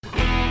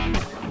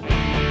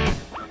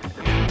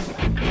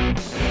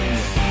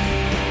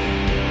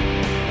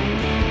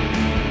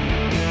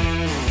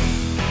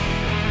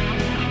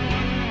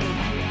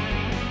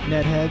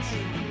Netheads,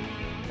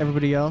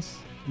 everybody else,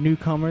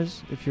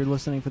 newcomers, if you're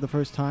listening for the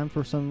first time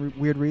for some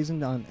weird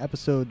reason on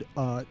episode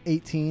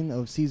 18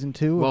 of season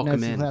 2 of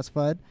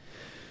Declassified.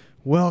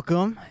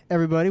 Welcome,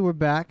 everybody. We're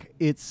back.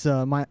 It's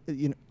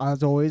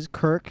as always,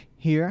 Kirk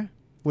here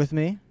with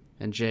me.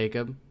 And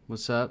Jacob.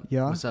 What's up?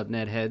 Yeah. What's up,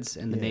 Netheads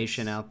and the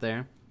nation out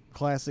there?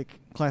 Classic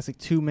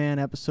two-man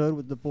episode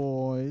with the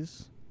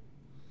boys.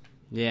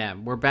 Yeah,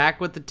 we're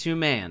back with the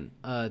two-man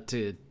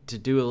to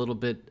do a little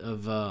bit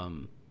of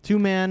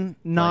two-man,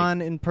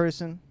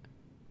 in-person,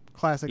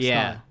 classic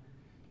style.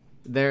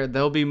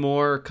 There'll be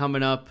more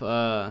coming up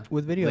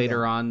with video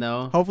later on,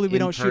 though. Hopefully we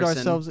don't shoot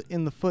ourselves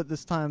in the foot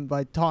this time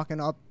by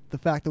talking up the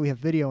fact that we have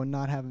video and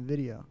not having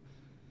video.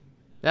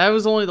 That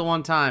was only the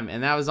one time,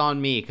 and that was on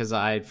me because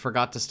I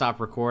forgot to stop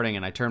recording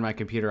and I turned my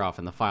computer off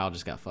and the file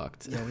just got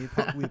fucked. Yeah,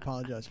 we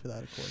apologize for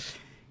that, of course.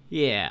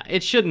 Yeah,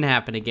 it shouldn't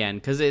happen again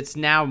because it's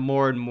now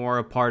more and more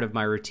a part of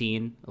my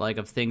routine. Like,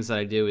 of things that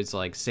I do is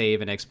like save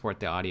and export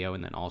the audio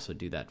and then also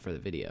do that for the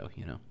video,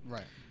 you know?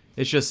 Right.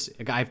 It's just,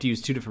 I have to use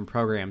two different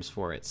programs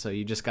for it, so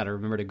you just got to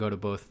remember to go to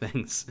both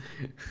things.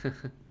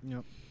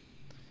 Yep.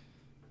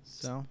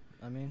 So,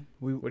 I mean,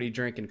 what are you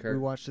drinking, Kurt? We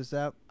watched this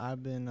app. I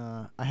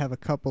have a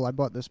couple. I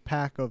bought this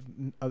pack of,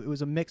 it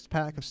was a mixed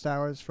pack of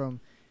sours from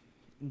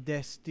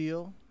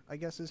Destil, I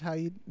guess is how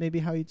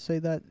you'd say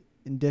that,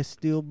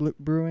 Destil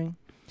Brewing.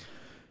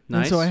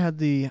 Nice. And so I had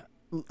the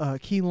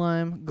key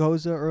lime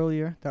goza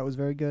earlier. That was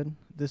very good.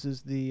 This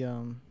is the,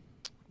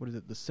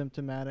 the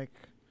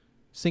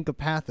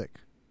syncopathic.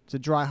 It's a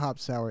dry hop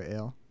sour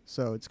ale.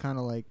 So it's kind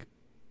of like,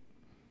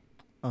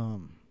 a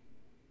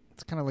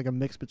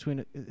mix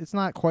between, it's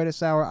not quite a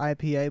sour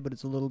IPA, but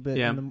it's a little bit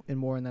in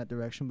more in that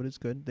direction, but it's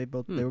good. They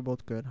were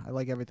both good. I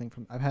like everything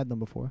I've had them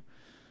before.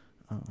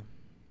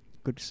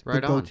 Good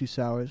go-to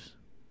sours.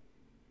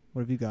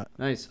 What have you got?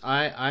 Nice.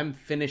 I'm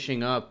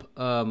finishing up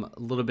a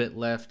little bit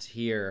left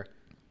here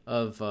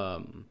of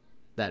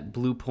that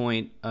Blue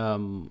Point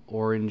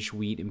orange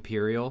wheat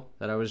imperial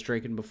that I was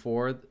drinking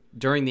before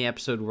during the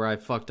episode where I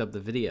fucked up the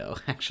video,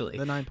 actually.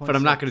 The 9.6. But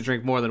I'm not going to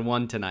drink more than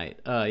one tonight.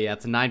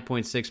 It's a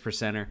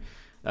 9.6%er.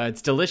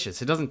 It's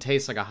delicious. It doesn't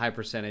taste like a high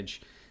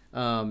percentage.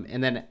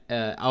 And then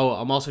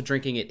I'm also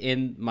drinking it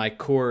in my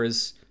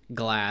Coors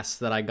glass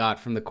that I got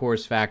from the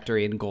Coors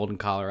factory in Golden,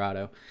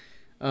 Colorado.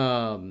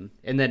 And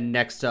then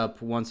next up,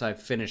 once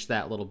I've finished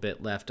that little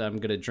bit left, I'm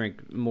going to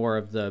drink more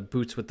of the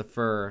Boots with the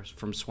Fur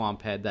from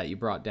Swamphead that you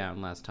brought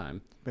down last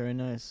time. Very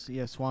nice.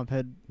 Yeah,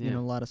 Swamphead, a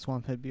lot of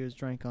Swamphead beers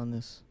drank on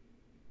this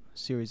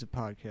series of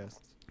podcasts.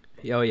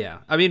 Oh, yeah.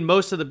 I mean,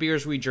 most of the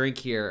beers we drink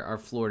here are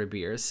Florida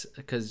beers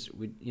because,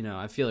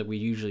 I feel like we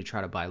usually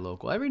try to buy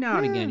local. Every now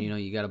and again,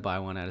 you got to buy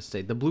one out of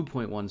state. The Blue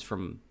Point one's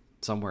from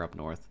somewhere up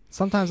north.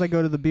 Sometimes I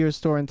go to the beer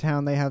store in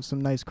town. They have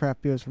some nice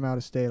craft beers from out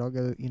of state. I'll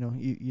go,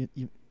 you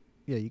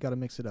got to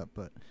mix it up.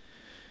 But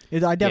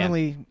I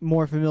definitely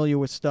more familiar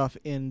with stuff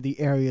in the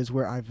areas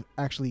where I've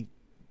actually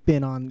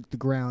been on the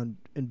ground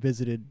and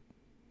visited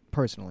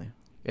personally.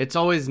 It's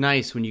always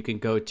nice when you can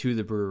go to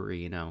the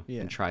brewery,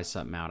 and try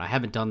something out. I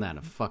haven't done that in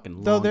a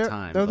fucking long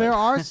time. Though there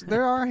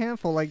are a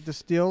handful like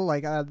Distill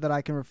that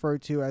I can refer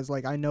to as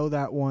like I know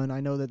that one.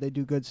 I know that they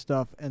do good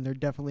stuff, and they're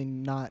definitely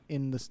not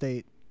in the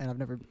state, and I've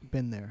never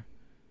been there.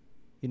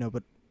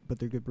 But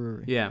they're good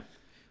brewery. Yeah.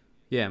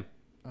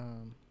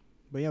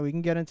 But yeah, we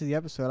can get into the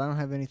episode. I don't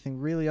have anything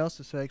really else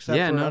to say except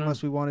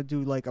unless we want to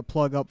do like a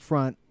plug up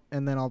front,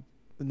 and then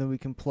we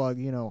can plug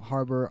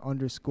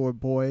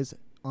Harbor_boys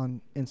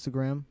on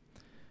Instagram.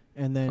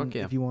 And then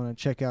if you want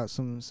to check out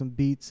some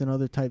beats and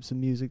other types of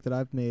music that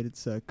I've made,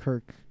 it's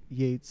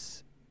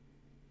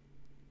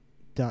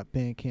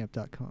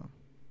kirkyates.bandcamp.com.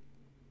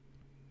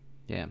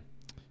 Yeah.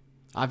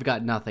 I've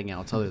got nothing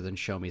else other than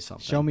Show Me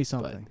Something. Show Me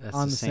Something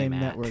on the same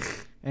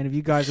network. And if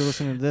you guys are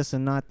listening to this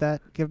and not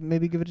that,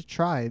 maybe give it a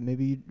try.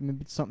 Maybe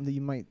it's something that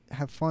you might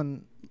have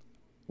fun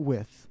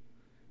with.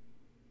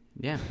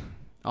 Yeah.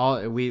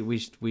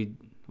 We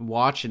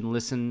watch and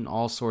listen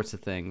all sorts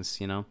of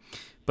things,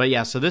 But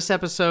yeah, so this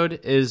episode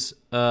is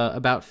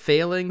about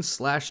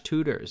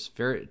failing/tutors.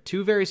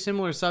 Two very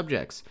similar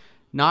subjects,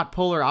 not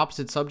polar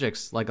opposite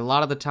subjects. Like a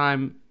lot of the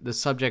time, the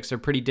subjects are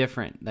pretty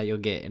different that you'll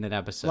get in an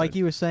episode. Like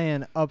you were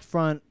saying up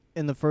front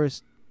in the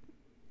first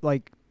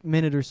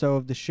minute or so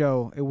of the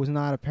show, it was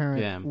not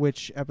apparent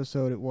which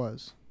episode it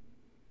was.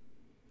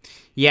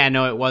 Yeah,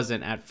 no, it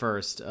wasn't at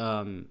first.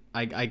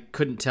 I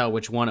couldn't tell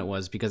which one it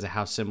was because of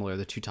how similar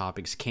the two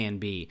topics can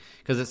be.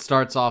 Because it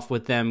starts off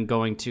with them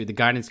going to the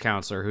guidance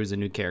counselor, who's a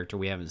new character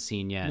we haven't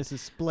seen yet. Mrs.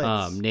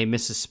 Splits. Named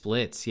Mrs.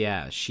 Splits,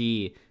 yeah.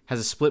 She has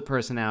a split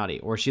personality,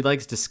 or she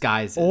likes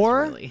disguises,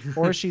 really.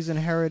 Or she's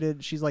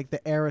like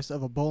the heiress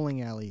of a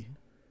bowling alley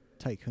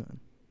tycoon.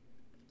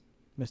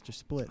 Mr.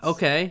 Splits.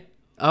 Okay.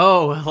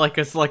 Oh, like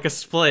a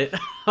split.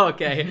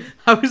 Okay.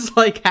 I was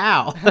like,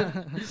 how?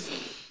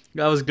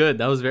 That was good.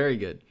 That was very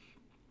good.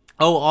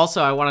 Oh,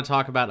 also, I want to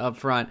talk about up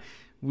front.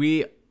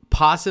 We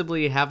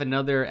possibly have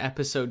another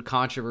episode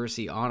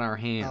controversy on our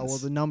hands. Well,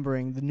 the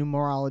numbering, the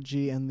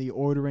numerology, and the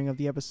ordering of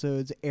the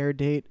episodes, air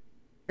date,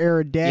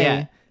 air day.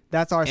 Yeah.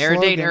 That's our air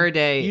slogan. Air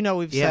day.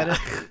 We've said it.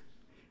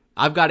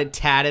 I've got it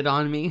tatted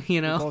on me,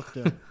 you know. Both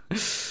do.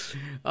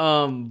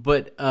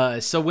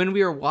 So when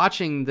we were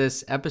watching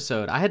this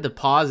episode, I had to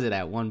pause it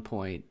at one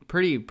point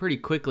pretty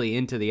quickly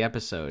into the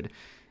episode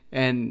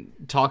and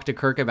talk to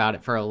Kirk about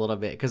it for a little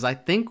bit, because I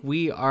think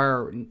we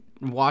are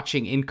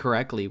watching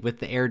incorrectly with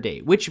the air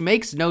date, which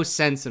makes no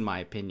sense in my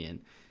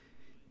opinion.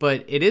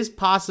 But it is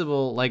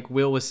possible, like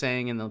Will was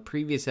saying in the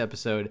previous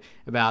episode,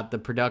 about the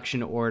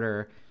production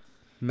order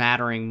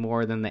mattering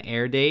more than the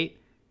air date.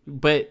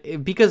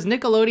 But because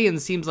Nickelodeon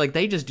seems like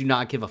they just do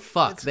not give a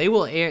fuck. They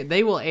will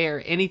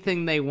air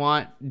anything they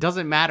want.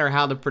 Doesn't matter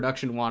how the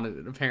production wanted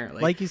it,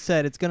 apparently. Like you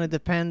said, it's going to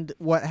depend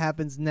what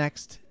happens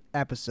next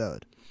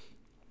episode.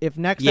 If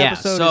next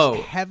episode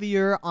is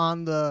heavier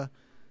on the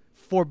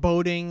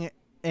foreboding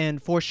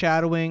and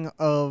foreshadowing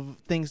of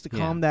things to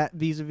come, that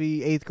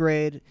vis-a-vis 8th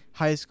grade,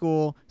 high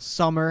school,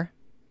 summer.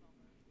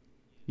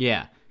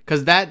 Yeah,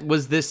 because that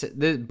was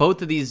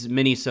both of these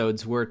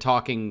minisodes were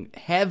talking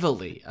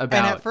heavily about.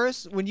 And at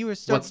first, when you were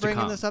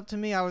bringing this up to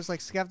me, I was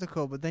like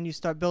skeptical, but then you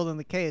start building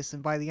the case,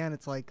 and by the end,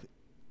 it's like,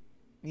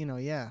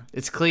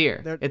 it's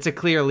clear. It's a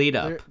clear lead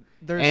up.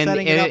 They're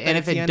setting it up, and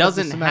if it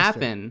doesn't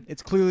happen,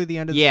 it's clearly the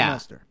end of the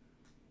semester.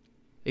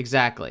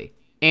 Exactly.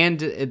 And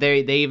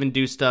they even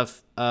do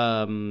stuff.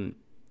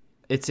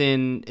 It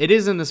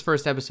is in this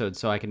first episode,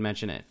 so I can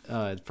mention it.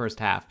 First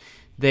half,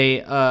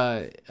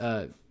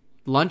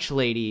 lunch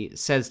lady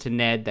says to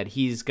Ned that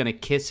he's gonna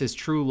kiss his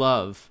true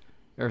love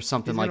or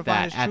something like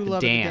that at the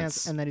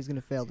dance, and that he's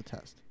gonna fail the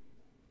test.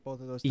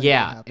 Both of those things.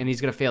 Yeah, and he's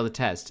gonna fail the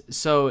test.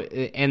 So,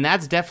 and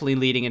that's definitely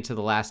leading into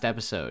the last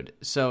episode.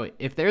 So,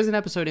 if there's an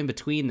episode in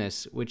between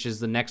this, which is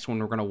the next one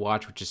we're gonna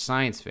watch, which is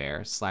Science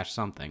Fair /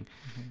 something,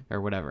 or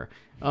whatever.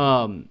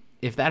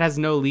 If that has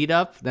no lead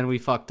up, then we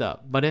fucked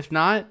up. But if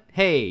not,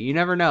 hey, you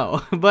never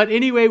know. But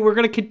anyway, we're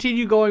going to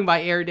continue going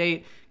by air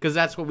date, because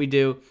that's what we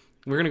do.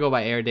 We're going to go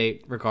by air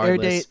date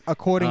regardless. Air date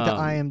according to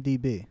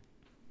IMDb.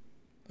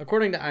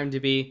 According to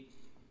IMDb.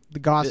 The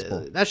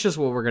gospel. That's just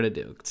what we're going to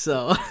do.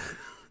 So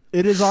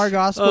it is our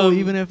gospel,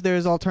 even if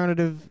there's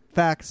alternative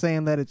facts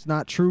saying that it's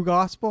not true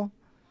gospel.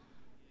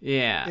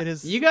 Yeah. It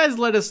is. You guys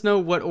let us know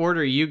what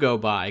order you go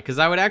by, because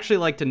I would actually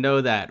like to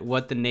know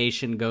what the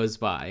nation goes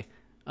by.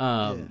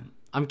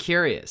 I'm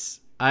curious.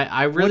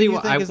 I really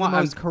what do you think is the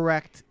most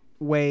correct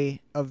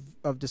way of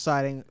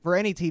deciding for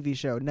any TV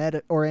show,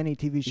 Ned or any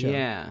TV show?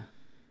 Yeah.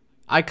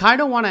 I kind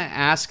of want to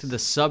ask the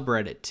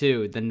subreddit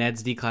too, the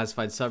Ned's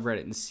Declassified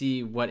subreddit, and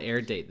see what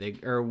air date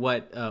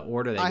what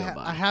order they go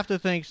by. I have to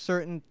think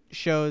certain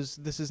shows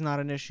this is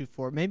not an issue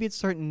for. Maybe it's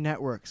certain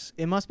networks.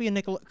 It must be a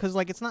because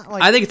like it's not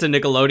like I think it's a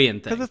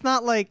Nickelodeon thing. Because it's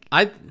not like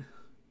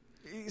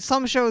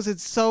some shows.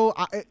 It's so.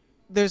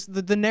 There's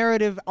the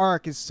narrative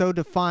arc is so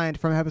defined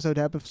from episode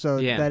to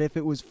episode that if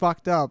it was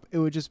fucked up, it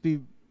would just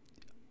be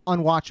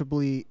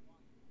unwatchably.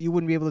 You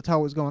wouldn't be able to tell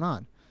what was going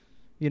on,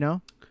 you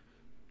know?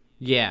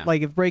 Yeah.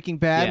 Like if Breaking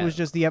Bad was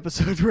just the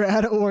episodes were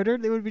out of order,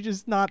 they would be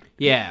just not.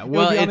 Yeah.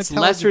 Well, it's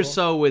lesser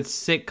so with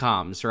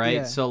sitcoms, right?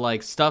 Yeah. So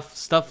like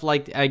stuff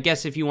like, I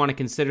guess if you want to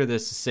consider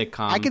this a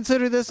sitcom, I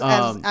consider this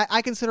as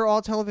I consider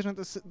all television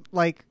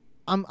like.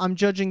 I'm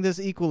judging this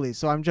equally,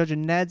 so I'm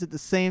judging Ned's at the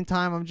same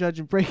time I'm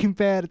judging Breaking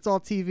Bad. It's all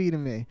TV to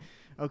me,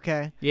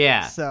 okay?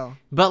 Yeah. So,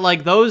 but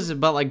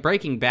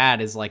Breaking Bad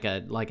is like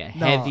a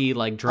heavy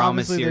like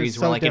drama series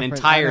where like an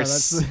entire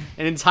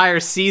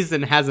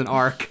season has an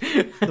arc.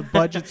 The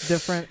budget's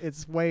different.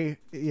 It's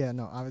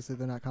obviously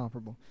they're not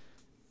comparable.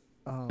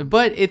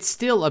 But it's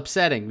still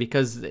upsetting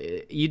because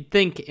you'd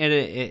think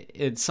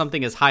it's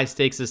something as high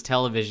stakes as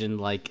television,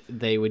 like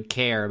they would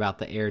care about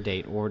the air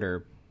date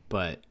order,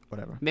 but.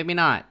 Whatever. Maybe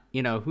not.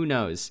 Who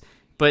knows?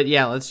 But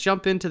yeah, let's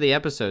jump into the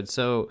episode.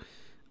 So,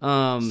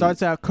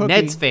 starts out Cookie.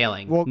 Ned's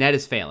failing. Well, Ned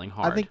is failing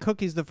hard. I think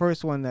Cookie's the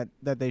first one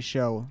that they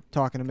show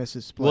talking to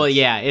Mrs. Splits. Well,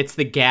 yeah, it's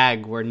the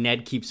gag where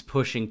Ned keeps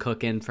pushing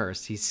Cook in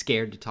first. He's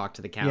scared to talk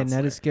to the counselor. Yeah,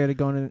 Ned is scared of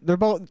going in. They're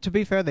both. To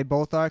be fair, they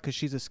both are because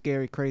she's a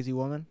scary, crazy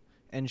woman,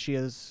 and she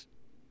has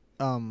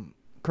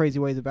crazy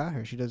ways about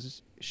her.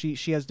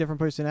 She has different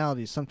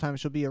personalities. Sometimes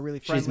she'll be a really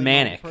friendly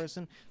manic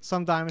person.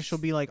 Sometimes she'll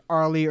be like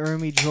Arlie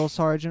Ermy, drill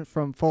sergeant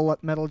from Full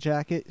Metal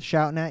Jacket,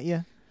 shouting at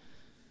you.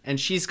 And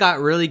she's got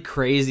really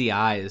crazy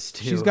eyes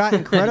too. She's got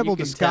incredible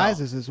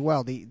disguises as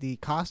well. The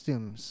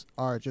costumes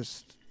are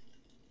just,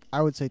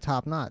 I would say,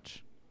 top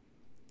notch.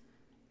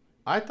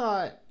 I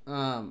thought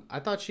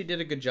she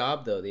did a good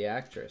job though, the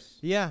actress.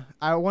 Yeah,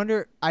 I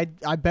wonder. I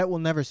bet we'll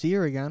never see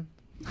her again.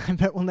 I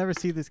bet we'll never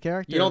see this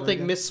character. You don't think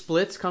Miss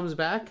Splits comes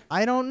back?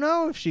 I don't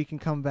know if she can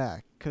come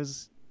back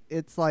because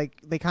it's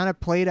like they kind of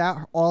played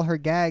out all her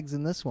gags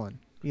in this one.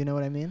 You know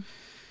what I mean?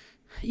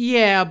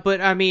 Yeah, but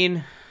I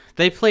mean,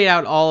 they played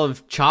out all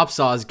of Chop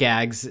Saw's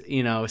gags,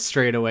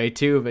 straight away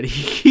too. But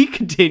he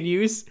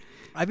continues.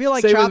 I feel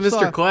like same Chop with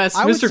Saw, Mr. Quest.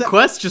 Mr.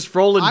 Quest just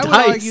rolling dice.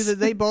 I would argue that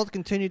they both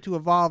continue to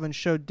evolve and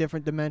show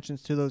different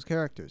dimensions to those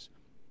characters.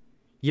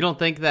 You don't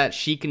think that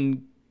she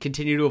can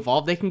continue to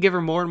evolve? They can give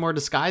her more and more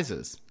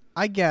disguises.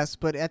 I guess,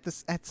 but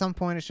at some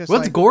point it's just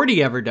what's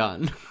Gordy ever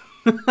done?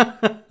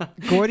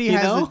 Gordy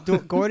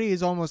Gordy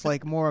is almost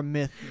like more a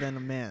myth than a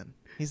man.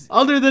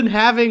 Other than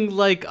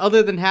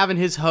having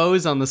his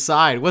hose on the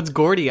side, what's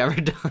Gordy ever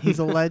done? He's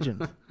a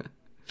legend.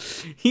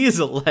 He is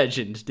a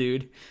legend,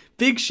 dude.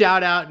 Big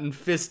shout out and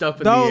fist up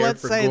in the air for Gordy.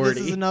 Let's say this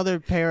is another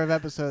pair of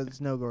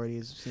episodes no Gordy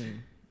has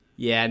seen.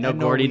 Yeah, no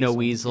Gordy, no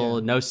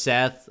Weasel, no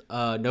Seth,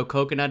 no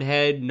Coconut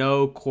Head,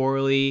 no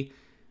Corley.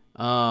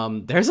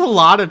 There's a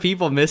lot of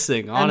people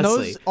missing,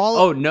 honestly.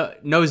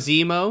 No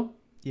Zemo.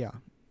 Yeah.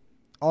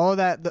 All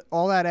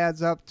that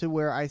adds up to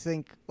where I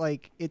think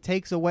like it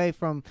takes away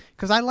from,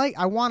 because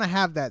I want to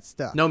have that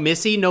stuff. No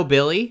Missy, no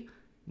Billy,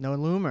 no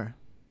Loomer,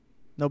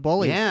 no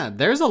Bullies. Yeah,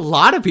 there's a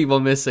lot of people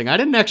missing. I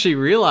didn't actually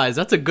realize.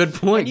 That's a good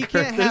point. You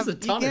can't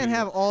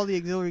have all the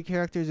auxiliary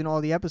characters in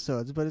all the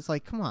episodes, but it's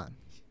like, come on.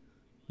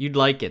 You'd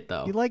like it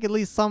though. You'd like at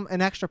least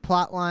an extra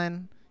plot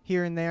line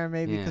here and there,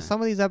 maybe, because some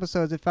of these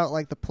episodes it felt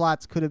like the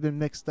plots could have been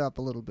mixed up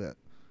a little bit.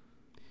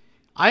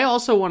 I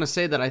also want to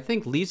say that I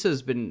think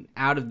Lisa's been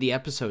out of the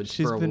episodes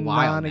for a while now. She's been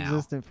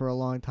non-existent for a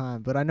long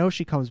time, but I know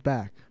she comes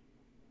back.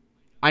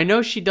 I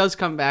know she does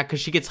come back because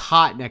she gets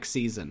hot next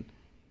season.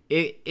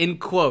 In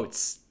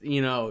quotes,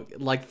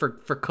 like for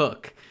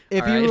Cook.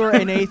 If you were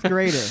an 8th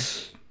grader.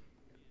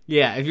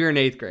 Yeah, if you're an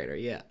 8th grader,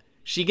 yeah.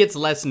 She gets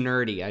less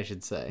nerdy, I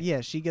should say.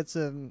 Yeah, she gets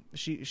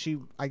she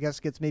I guess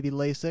gets maybe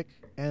LASIK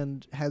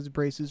and has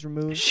braces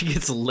removed. She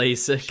gets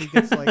LASIK. She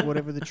gets like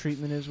whatever the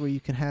treatment is where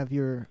you can have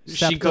your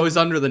septum. She goes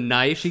under the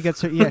knife. She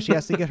gets she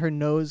has to get her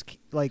nose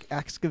like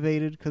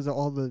excavated because of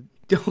all the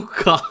Oh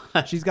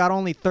god. She's got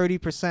only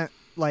 30%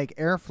 like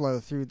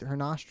airflow through her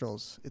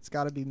nostrils. It's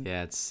got to be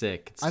Yeah, it's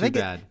sick. It's too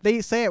bad. They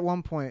say at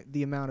one point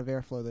the amount of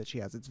airflow that she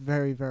has, it's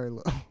very very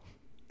low.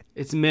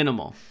 It's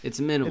minimal.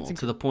 It's minimal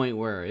to the point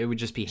where it would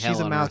just be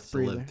hell on earth to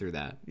live through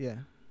that. Yeah.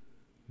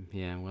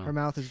 Yeah, well. Her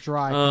mouth is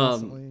dry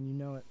constantly, and you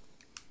know it.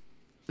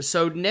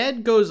 So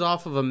Ned goes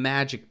off of a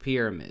magic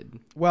pyramid.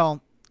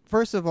 Well,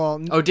 first of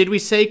all... Oh, did we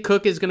say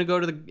Cook is going to go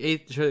to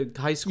the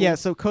high school? Yeah,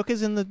 so Cook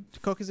is in the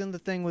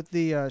thing with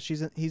the...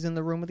 he's in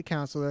the room with the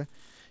counselor.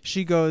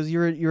 She goes,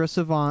 you're a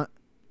savant.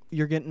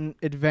 You're getting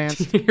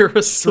advanced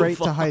straight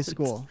to high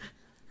school.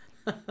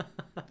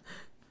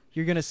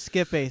 You're going to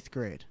skip 8th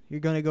grade. You're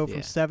going to go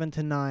from 7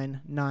 to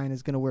 9. 9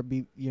 is going to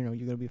be, you're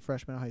going to be a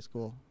freshman in high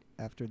school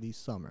after the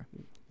summer.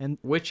 And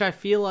which I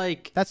feel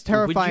like... That's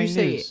terrifying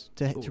news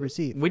to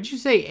receive. Would you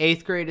say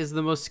 8th grade is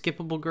the most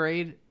skippable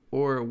grade?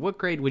 Or what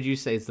grade would you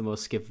say is the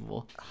most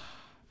skippable?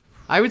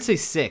 I would say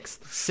 6th.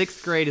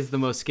 6th grade is the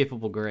most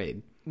skippable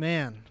grade.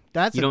 Man,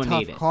 that's a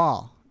tough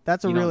call.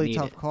 That's a really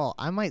tough call.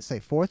 I might say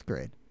 4th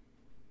grade.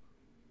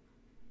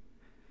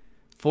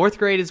 4th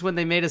grade is when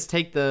they made us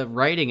take the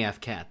writing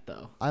FCAT,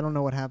 though. I don't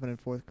know what happened in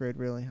 4th grade,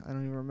 really. I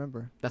don't even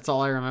remember. That's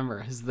all I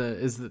remember.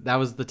 That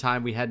was the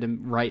time we had to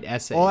write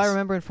essays. All I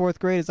remember in 4th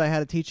grade is I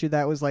had a teacher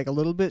that was like a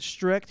little bit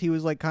strict. He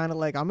was like kind of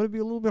like, I'm going to be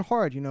a little bit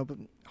hard, but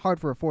hard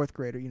for a 4th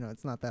grader.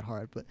 It's not that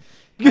hard. But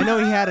I know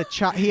he had a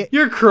child.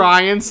 You're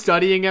crying,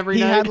 studying every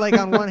night. He had like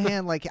on one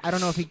hand, like I don't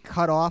know if he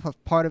cut off a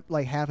part of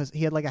like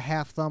he had like a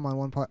half thumb on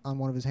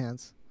one of his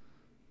hands.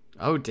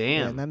 Oh damn!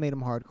 Yeah, and that made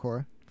him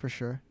hardcore for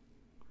sure.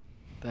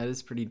 That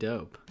is pretty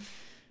dope.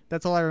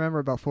 That's all I remember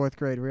about 4th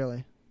grade,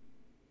 really.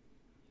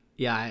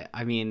 Yeah,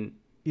 I mean,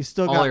 you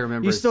still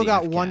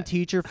got one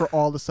teacher for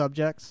all the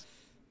subjects.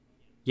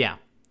 Yeah.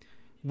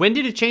 When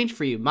did it change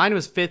for you? Mine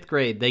was 5th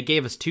grade. They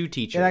gave us 2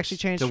 teachers. It actually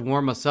changed to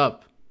warm us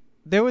up.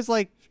 There was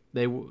like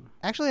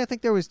actually, I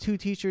think there was 2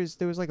 teachers.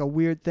 There was like a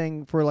weird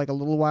thing for like a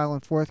little while in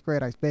 4th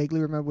grade. I vaguely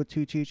remember with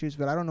 2 teachers,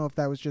 but I don't know if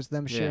that was just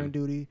them sharing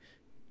duty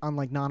on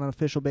like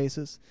non-official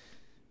basis.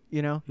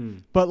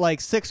 But like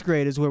 6th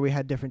grade is where we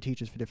had different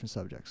teachers for different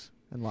subjects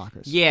and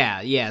lockers.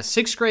 Yeah.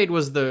 6th grade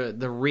was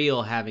the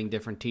real having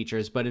different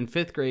teachers, but in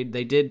 5th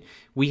grade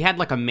we had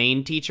like a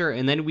main teacher,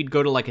 and then we'd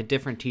go to like a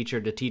different teacher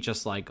to teach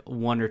us like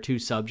 1 or 2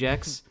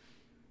 subjects.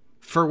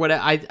 For what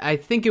I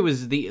think it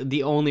was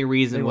the only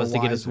reason was to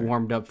get us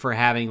warmed up for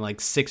having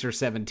like 6 or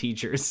 7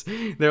 teachers.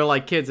 They're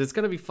like, kids, it's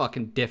gonna be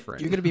fucking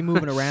different. You're gonna be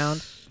moving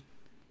around.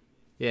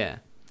 Yeah,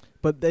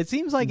 but it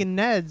seems like in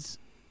Ned's,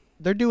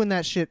 they're doing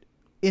that shit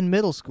in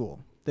middle school.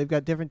 They've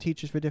got different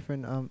teachers for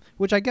different,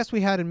 which I guess we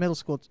had in middle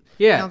school.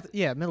 Yeah,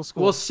 middle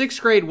school. Well, 6th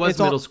grade was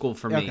middle school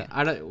for me. Okay.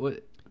 I don't.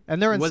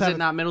 And they're in was it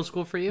not middle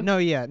school for you? No,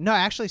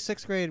 actually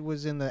 6th grade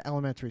was in the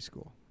elementary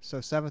school, so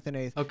 7th and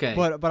 8th. Okay,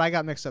 but I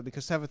got mixed up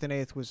because 7th and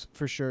 8th was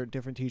for sure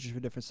different teachers for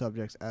different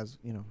subjects, as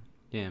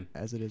Yeah,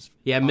 as it is.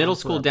 Yeah, middle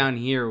school down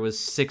here was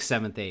 6th,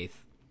 7th, 8th.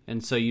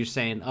 And so you're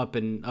saying up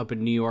in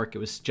New York it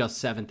was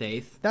just 7th,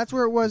 8th? That's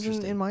where it was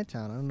in my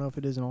town. I don't know if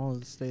it is in all of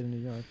the state of New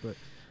York, but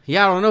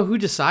yeah, I don't know who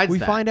decides we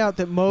that. We find out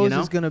that Mose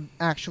is going to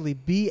actually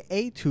be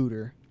a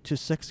tutor to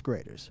 6th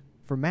graders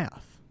for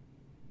math.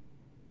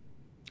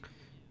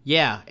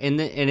 Yeah,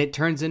 and it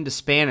turns into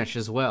Spanish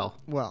as well.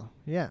 Well,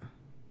 yeah.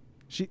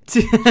 She's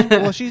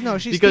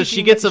because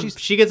she gets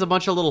a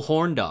bunch of little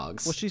horn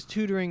dogs. Well, she's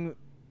tutoring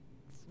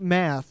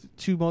math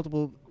to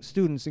multiple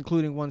students,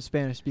 including one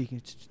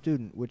Spanish-speaking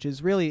student, which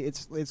is really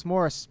it's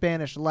more a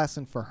Spanish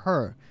lesson for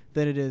her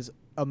than it is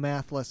a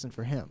math lesson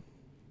for him.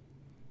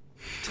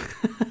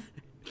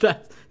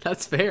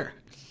 That's fair.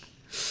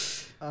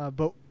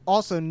 But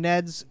Also,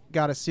 Ned's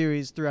got a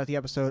series throughout the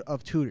episode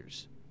of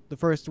Tutors. The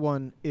first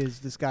one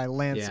is this guy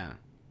Lance,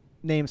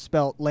 name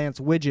spelt Lance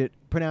Widget,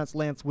 pronounced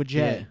Lance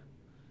Widget.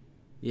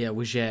 Yeah,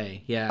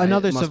 Widget. Yeah,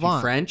 another it must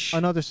savant. Be French.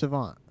 Another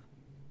savant.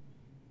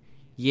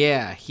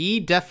 Yeah,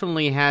 he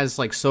definitely has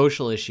like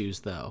social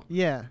issues though.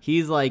 Yeah,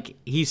 he's like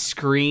he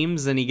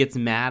screams and he gets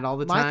mad all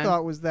the time. My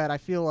thought was that I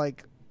feel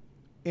like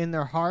in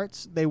their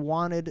hearts they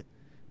wanted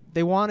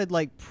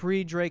like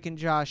pre-Drake and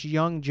Josh,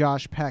 young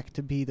Josh Peck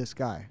to be this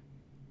guy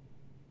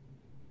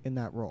in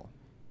that role.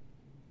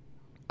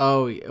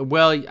 Oh,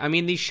 well, I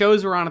mean, these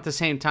shows were on at the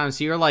same time,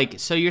 so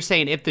you're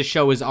saying if the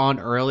show was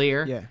on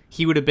earlier,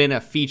 he would have been a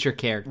feature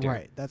character.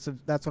 Right. That's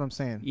what I'm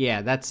saying.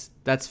 Yeah,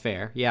 that's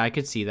fair. Yeah, I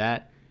could see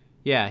that.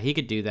 Yeah, he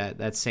could do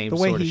that same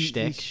sort of shtick.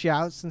 The way he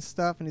shouts and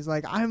stuff, and he's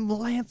like, I'm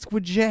Lance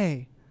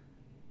Widget.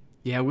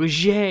 Yeah,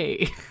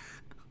 Widget.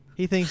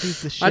 He thinks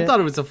he's the shit. I thought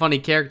it was a funny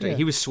character. Yeah.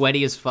 He was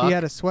sweaty as fuck. He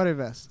had a sweater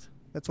vest.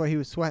 That's why he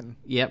was sweating.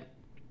 Yep.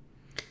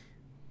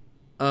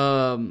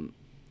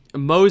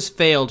 Mose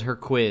failed her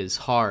quiz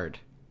hard.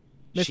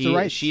 Mr.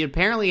 Wright. She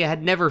apparently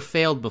had never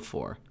failed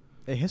before.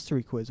 A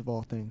history quiz of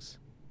all things.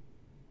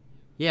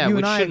 Yeah,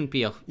 which shouldn't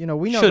be we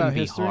know shouldn't about be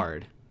history.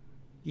 Hard.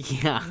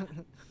 Yeah.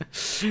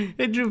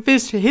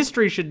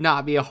 History should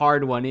not be a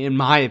hard one, in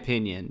my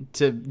opinion,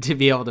 to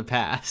be able to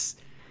pass.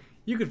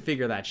 You could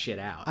figure that shit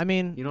out. I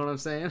mean, you know what I'm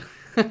saying?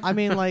 I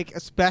mean, like,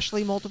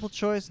 especially multiple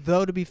choice.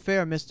 Though, to be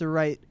fair, Mr.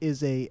 Wright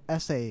is a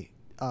essay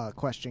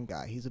question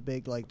guy. He's a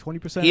big, like,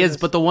 20%. He is,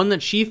 but the one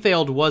that she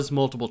failed was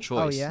multiple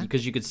choice. Oh, yeah?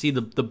 Because you could see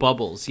the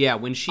bubbles. Yeah,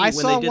 when I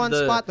saw they did one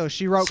the spot, though.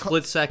 She wrote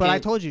split second. But I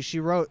told you, she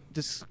wrote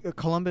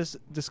Columbus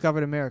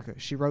discovered America.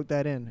 She wrote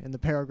that in the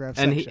paragraph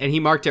section. And he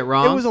marked it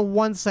wrong? It was a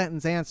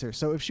one-sentence answer.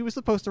 So if she was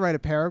supposed to write a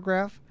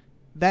paragraph,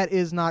 that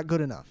is not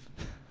good enough.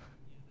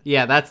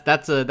 Yeah,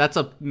 that's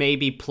a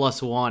maybe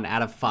 +1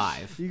 out of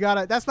 5. You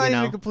gotta. That's not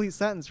even a complete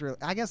sentence, really.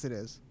 I guess it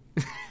is.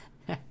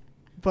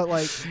 But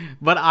like.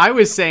 But I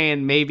was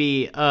saying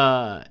maybe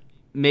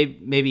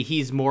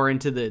he's more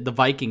into the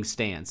Viking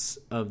stance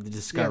of the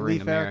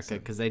discovering America,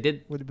 because they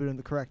did would have been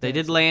the correct. They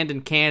did land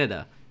in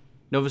Canada,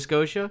 Nova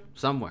Scotia,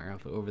 somewhere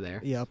over there.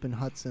 Yeah, up in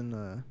Hudson,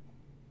 the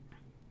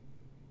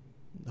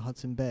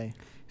Hudson Bay.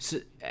 So,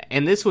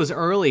 and this was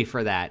early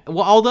for that.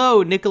 Well,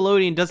 although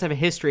Nickelodeon does have a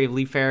history of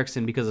Leif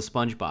Erikson because of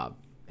SpongeBob.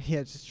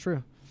 Yeah, it's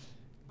true.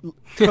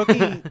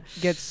 Cookie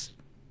gets...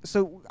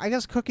 So, I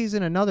guess Cookie's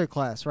in another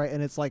class, right?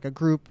 And it's like a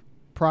group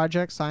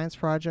project, science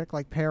project,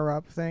 like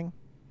pair-up thing.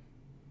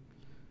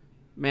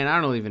 Man,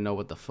 I don't even know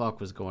what the fuck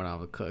was going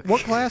on with Cookie.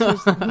 What class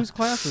was... Whose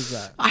class was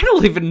that? I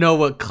don't even know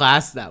what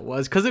class that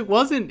was, because it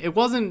wasn't Sweeney. It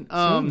wasn't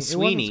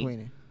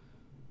Sweeney.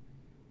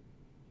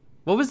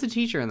 What was the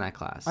teacher in that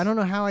class? I don't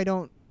know how I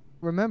don't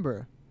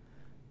remember.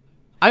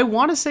 I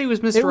want to say it was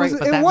Mr. Wright,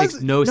 but that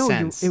makes no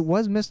sense. It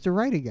was Mr.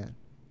 Wright again,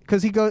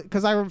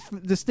 because I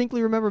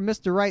distinctly remember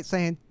Mr. Wright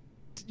saying,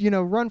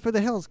 run for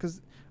the hills,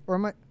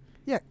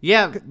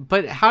 Yeah,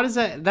 but how does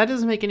that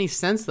doesn't make any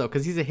sense though,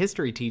 because he's a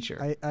history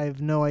teacher. I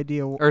have no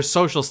idea. Or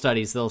social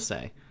studies, they'll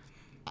say.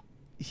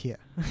 Yeah,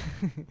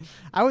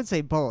 I would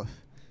say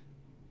both.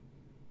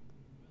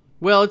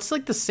 Well, it's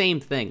like the same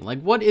thing. Like,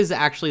 what is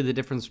actually the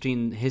difference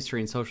between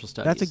history and social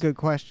studies? That's a good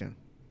question.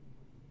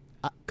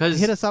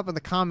 Hit us up in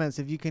the comments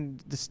if you can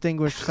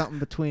distinguish something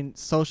between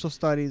social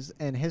studies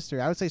and history.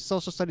 I would say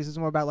social studies is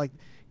more about like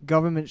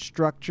government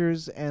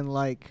structures and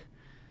like.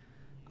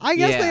 I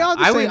guess they are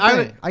the same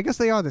thing. I guess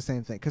they are the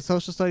same thing, because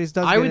social studies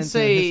does. I would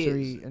say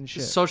history and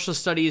shit. Social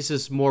studies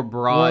is more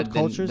broad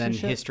than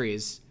history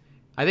is.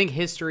 I think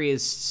history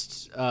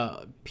is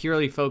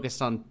purely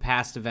focused on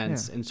past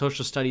events, and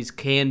social studies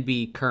can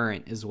be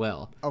current as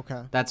well.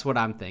 Okay, that's what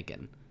I'm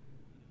thinking.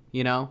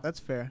 That's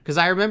fair. Because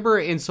I remember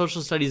in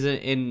social studies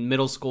in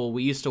middle school,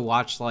 we used to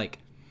watch like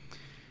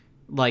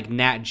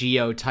Nat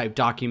Geo type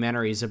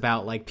documentaries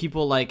about like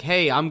people like,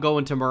 hey, I'm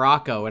going to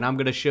Morocco and I'm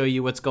going to show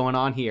you what's going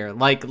on here.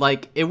 Like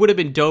it would have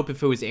been dope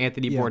if it was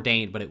Anthony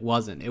Bourdain, but it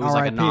wasn't. It was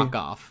like a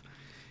knockoff.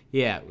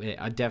 Yeah,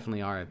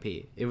 definitely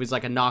R.I.P. It was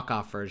like a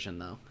knockoff version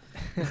though.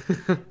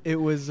 It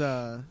was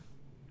I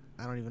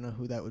don't even know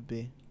who that would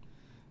be.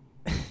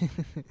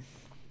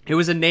 It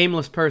was a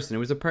nameless person. It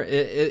was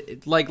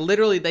like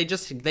literally they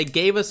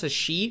gave us a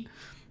sheet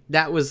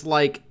that was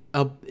like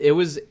it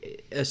was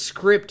a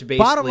script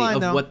basically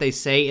of what they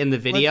say in the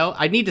video.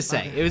 I need to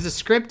say it was a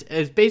script.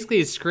 It's basically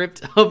a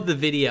script of the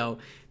video,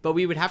 but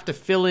we would have to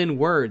fill in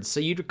words. So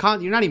you're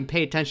not even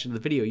paying attention to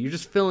the video. You're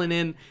just filling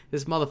in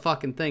this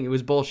motherfucking thing. It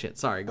was bullshit.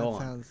 Sorry, go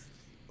on. Sounds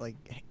like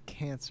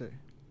cancer.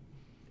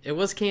 It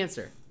was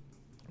cancer.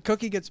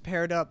 Cookie gets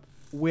paired up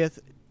with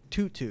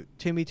Toot Toot,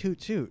 Timmy Toot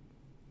Toot.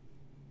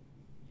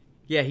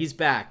 Yeah, he's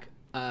back.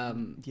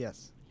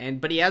 Yes.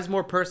 But he has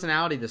more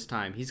personality this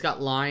time. He's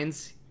got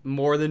lines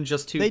more than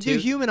just Toot Toot. They do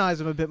humanize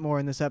him a bit more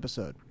in this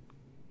episode.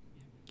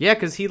 Yeah,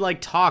 because he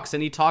like talks,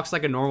 and he talks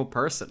like a normal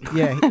person.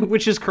 Yeah.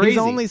 Which is crazy. He's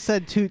only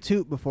said Toot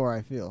Toot before,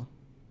 I feel.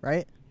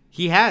 Right?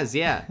 He has,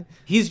 yeah.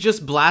 He's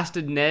just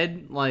blasted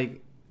Ned,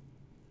 like,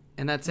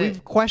 and that's it.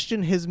 We've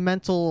questioned his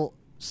mental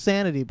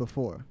sanity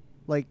before.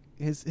 Like,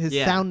 his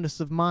soundness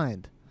of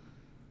mind.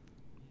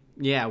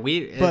 Yeah,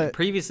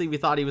 previously we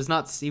thought he was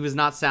not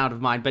sound of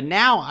mind, but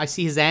now I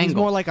see his angle. He's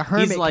more like a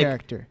hermit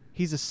character.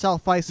 He's a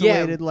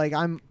self-isolated.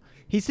 Yeah.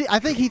 I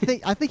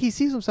think he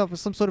sees himself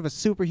as some sort of a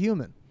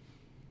superhuman.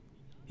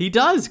 He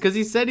does, because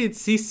he said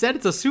it's a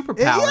superpower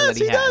that he has.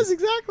 Yes, he does,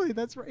 exactly.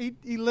 That's right.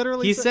 He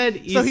literally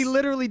said so. He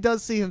literally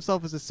does see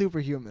himself as a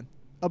superhuman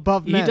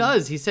above men. He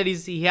does. He said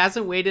he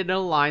hasn't waited in a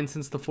line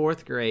since the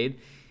 4th grade.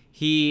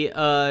 He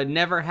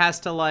never has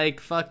to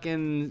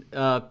fucking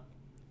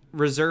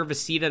reserve a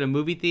seat at a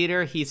movie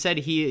theater. He said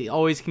he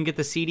always can get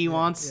the seat he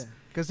wants.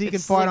 Because he can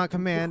fart on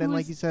command, and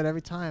like you said,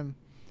 every time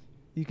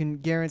you can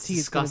guarantee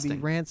it's going to be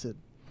rancid.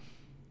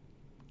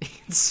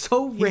 It's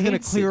so rancid. He's going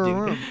to clear a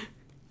room.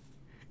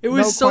 It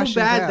was so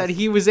bad that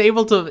he was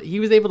able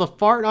to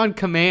fart on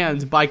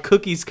command by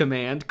Cookie's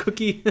command.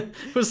 Cookie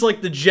was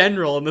like the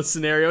general in the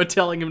scenario,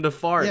 telling him to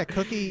fart. Yeah,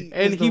 Cookie.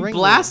 And he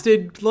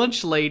blasted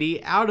lunch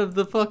lady out of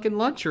the fucking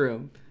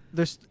lunchroom.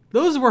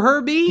 Those were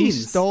her beans. He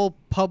stole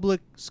public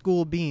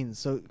school beans.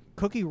 So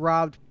Cookie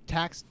robbed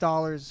tax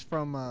dollars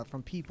from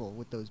people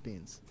with those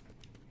beans.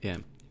 Yeah,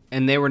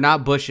 and they were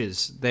not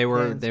Bush's. They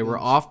were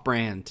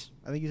off-brand.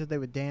 I think you said they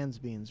were Dan's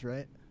beans,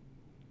 right?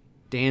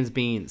 Dan's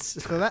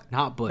beans. So that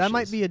not Bush's. That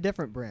might be a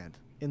different brand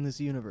in this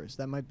universe.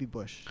 That might be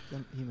Bush.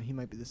 He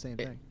might be the same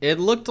thing. It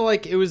looked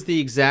like it was the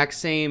exact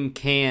same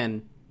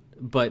can,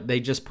 but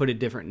they just put a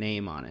different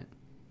name on it.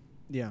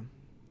 Yeah.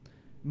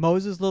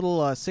 Moses' little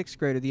 6th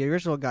grader, the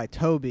original guy,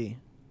 Toby,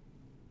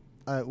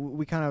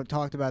 we kind of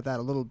talked about that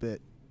a little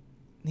bit.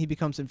 He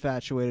becomes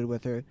infatuated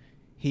with her.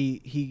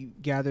 He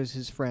gathers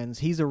his friends.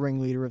 He's a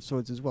ringleader of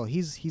sorts as well.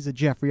 He's a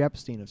Jeffrey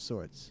Epstein of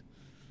sorts.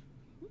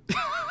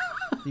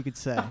 You could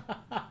say,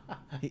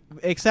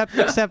 except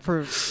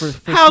for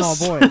small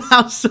boys.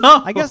 How so?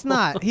 I guess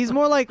not. He's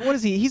more like, what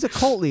is he? He's a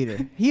cult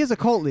leader. He is a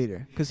cult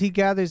leader because he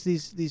gathers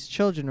these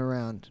children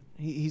around.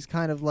 He's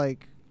kind of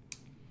like,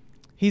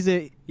 he's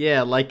a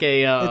like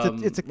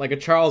a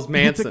Charles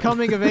Manson. It's a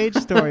coming of age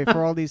story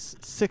for all these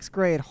 6th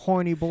grade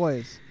horny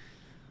boys.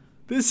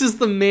 This is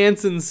the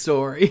Manson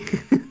story.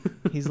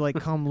 He's like,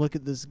 come look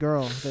at this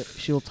girl. That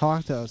she'll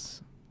talk to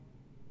us,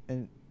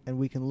 and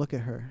we can look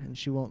at her, and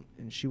she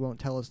won't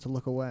tell us to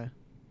look away.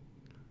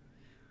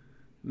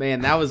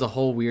 Man, that was a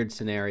whole weird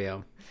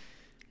scenario.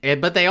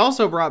 But they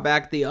also brought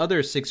back the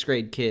other 6th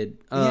grade kid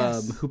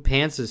who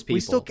pantses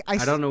people.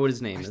 I don't know what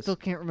his name is. I still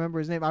can't remember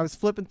his name. I was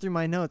flipping through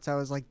my notes. I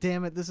was like,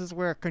 damn it, this is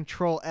where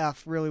Control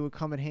F really would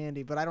come in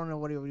handy, but I don't know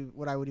what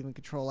I would even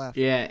Control F.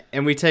 Yeah,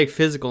 and we take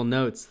physical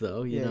notes,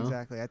 though. You know?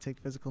 Exactly. I take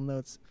physical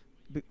notes.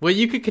 Well,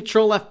 you could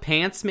Control F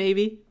pants,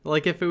 maybe,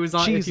 like if it was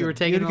on, if you were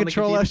taking it on the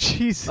computer. Control F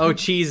cheese. Oh,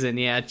 cheesin',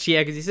 yeah,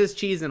 because he says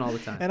cheesin' all the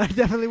time. And I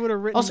definitely would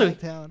have written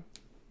that down.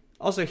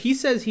 Also, he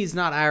says he's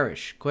not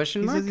Irish. He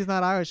says he's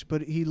not Irish,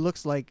 but he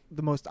looks like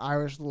the most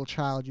Irish little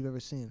child you've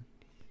ever seen.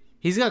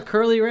 He's got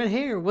curly red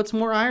hair. What's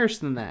more Irish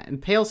than that? And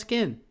pale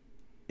skin.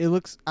 It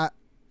looks. I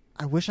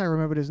wish I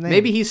remembered his name.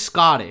 Maybe he's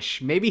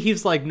Scottish. Maybe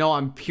he's like, no,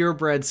 I'm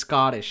purebred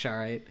Scottish. All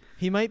right.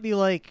 He might be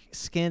like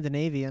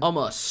Scandinavian. I'm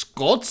a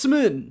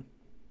Scotsman.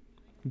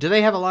 Do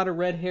they have a lot of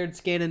red-haired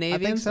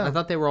Scandinavians? I think so. I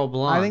thought they were all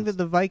blonde. I think that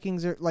the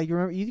Vikings are like,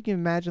 you can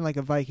imagine like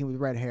a Viking with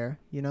red hair,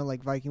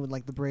 like Viking with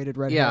like the braided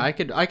red hair. Yeah,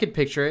 I could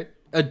picture it.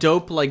 A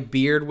dope like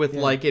beard with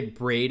like it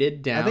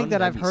braided down. I think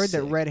that I've heard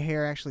that red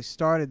hair actually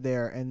started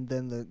there, and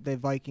then the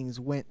Vikings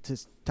went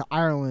to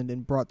Ireland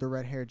and brought the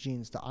red hair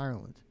genes to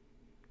Ireland.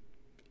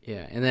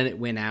 Yeah, and then it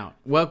went out.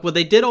 Well,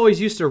 they did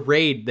always used to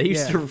raid. They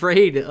used to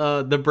raid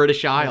the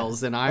British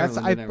Isles and Ireland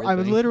and everything. I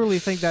literally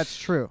think that's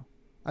true.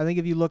 I think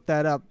if you look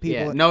that up,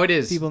 it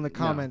is. People in the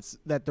comments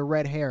that the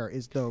red hair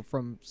is though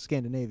from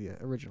Scandinavia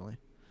originally.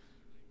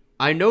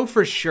 I know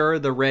for sure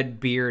the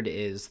red beard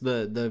is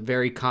the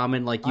very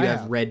common, like you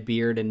have red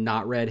beard and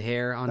not red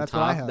hair on top.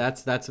 What I have.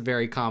 That's a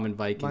very common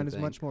Viking Mine is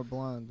thing. much more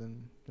blonde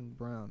than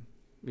brown.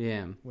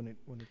 Yeah. When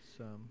it's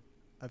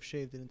I've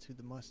shaved it into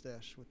the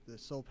mustache with the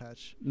soul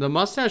patch. The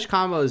mustache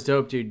combo is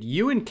dope, dude.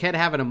 You and Ked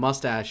having a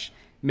mustache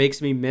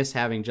makes me miss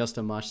having just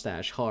a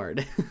mustache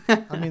hard.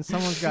 I mean,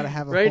 someone's got to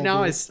have a right whole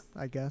now. Beard,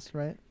 I guess,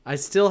 right? I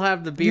still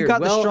have the beard. You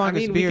got the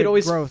strongest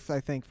beard growth,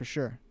 I think, for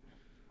sure.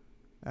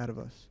 Out of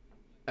us.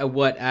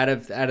 What out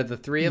of the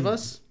three of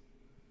us?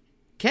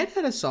 Ked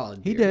had a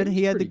solid beard. He did.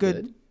 He had the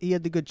good. He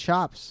had the good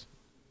chops.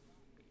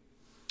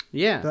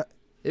 Yeah,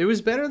 it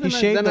was better than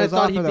I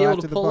thought he'd be able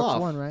to pull off.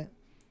 One, right?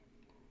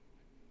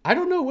 I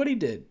don't know what he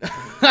did.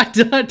 I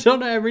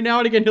don't know. Every now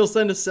and again, he'll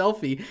send a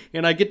selfie,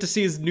 and I get to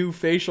see his new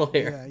facial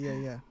hair.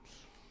 Yeah.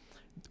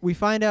 We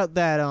find out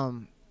that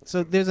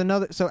so there's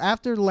another. So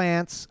after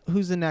Lance,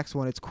 who's the next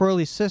one? It's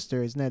Corley's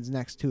sister is Ned's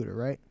next tutor,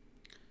 right?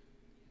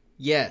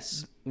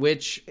 Yes,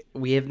 which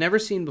we have never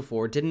seen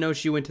before. Didn't know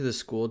she went to the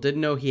school.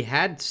 Didn't know he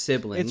had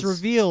siblings. It's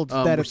revealed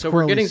that it's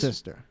Corley's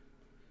sister.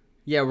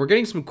 Yeah, we're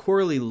getting some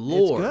Corley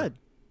lore. It's good.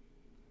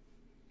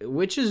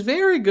 Which is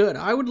very good.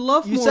 I would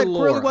love more lore. You said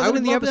Corley wasn't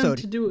in the episode,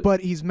 to do it. But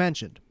he's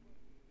mentioned.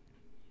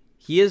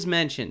 He is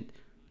mentioned,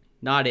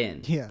 not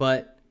in. Yeah.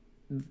 But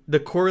the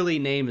Corley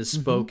name is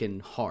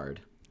spoken hard.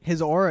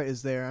 his aura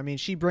is there. I mean,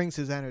 she brings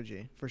his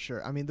energy for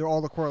sure. I mean,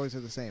 all the Corleys are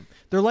the same.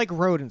 They're like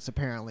rodents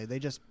apparently. They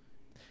just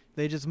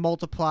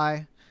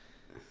multiply.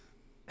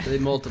 They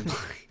multiply.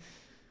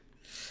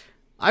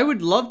 I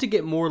would love to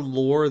get more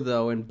lore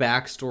though and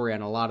backstory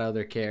on a lot of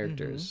other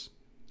characters.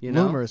 Mm-hmm. You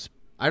know, Rumors.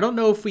 I don't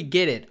know if we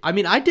get it. I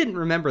mean, I didn't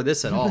remember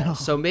this at all, no.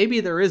 So maybe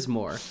there is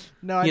more.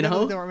 No, I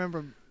definitely don't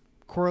remember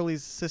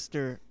Corley's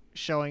sister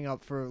showing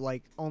up for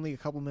like only a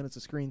couple minutes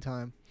of screen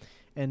time,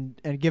 and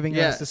giving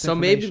us this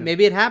information. So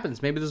maybe it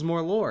happens. Maybe there's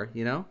more lore.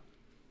 You know,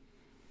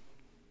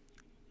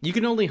 you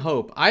can only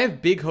hope. I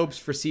have big hopes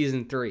for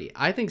season 3.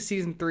 I think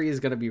season 3 is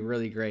going to be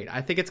really great.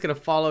 I think it's going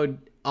to follow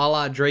a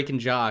la Drake and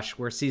Josh,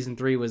 where season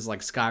 3 was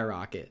like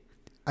skyrocket.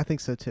 I think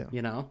so too.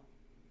 You know,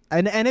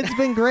 and it's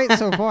been great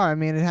so far. I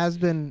mean, it has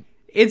been.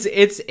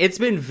 It's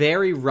been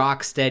very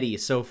rock steady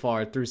so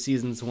far through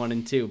seasons 1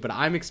 and 2, but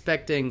I'm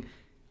expecting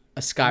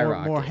a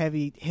skyrocket. More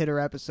heavy hitter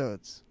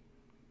episodes.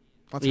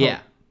 Let's hope.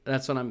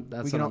 That's what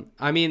I'm.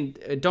 I mean,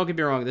 don't get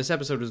me wrong. This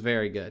episode was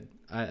very good.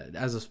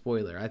 As a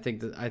spoiler, I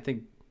think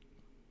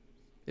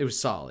it was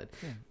solid.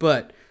 Yeah.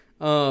 But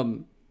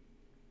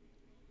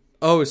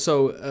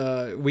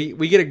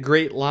we get a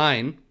great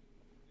line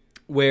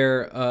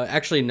where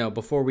actually no.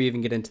 Before we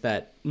even get into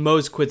that,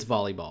 Mose quits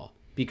volleyball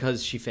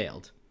because she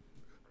failed.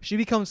 She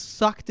becomes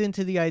sucked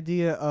into the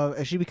idea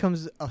of. She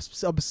becomes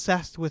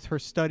obsessed with her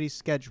study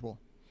schedule.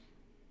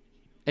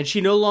 And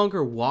she no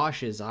longer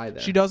washes either.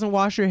 She doesn't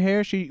wash her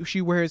hair.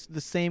 She wears the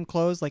same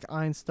clothes like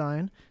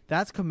Einstein.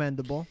 That's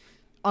commendable.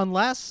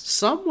 Unless...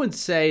 Some would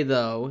say,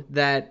 though,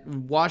 that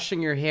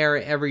washing your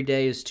hair every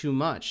day is too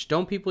much.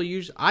 Don't people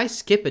usually... I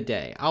skip a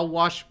day.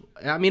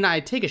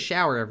 I take a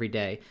shower every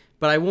day,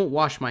 but I won't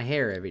wash my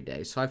hair every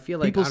day. So I feel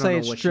like people I don't know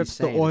what she's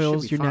saying. People say it strips the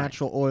oils, your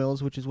natural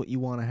oils, which is what you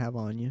want to have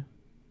on you.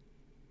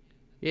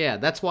 Yeah,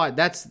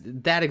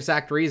 that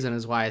exact reason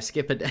is why I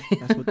skip a day.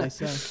 That's what they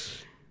say.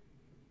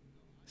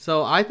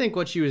 So I think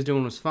what she was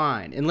doing was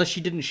fine. Unless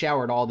she didn't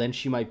shower at all, then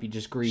she might be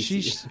just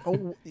greasy.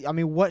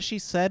 What she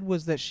said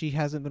was that she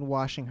hasn't been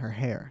washing her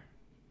hair.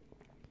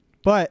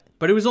 But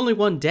it was only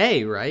one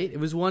day, right? It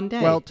was one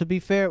day. Well, to be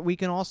fair, we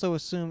can also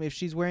assume if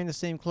she's wearing the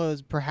same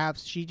clothes,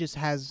 perhaps she just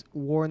has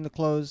worn the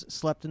clothes,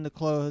 slept in the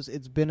clothes,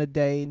 it's been a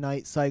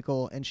day-night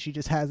cycle, and she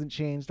just hasn't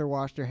changed or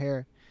washed her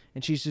hair,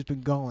 and she's just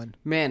been going.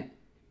 Man,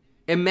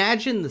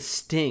 imagine the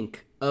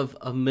stink of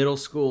a middle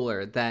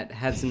schooler that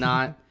has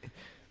not...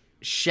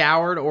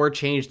 showered or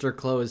changed their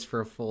clothes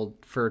for a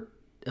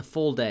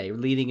full day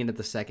leading into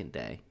the second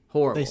day.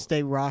 Horrible. They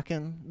stay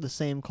rocking the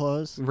same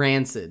clothes.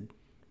 Rancid.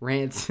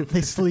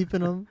 They sleep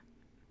in them.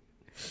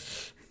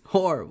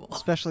 Horrible.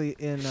 Especially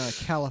in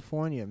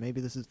California. Maybe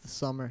this is the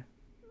summer.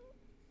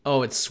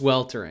 Oh, it's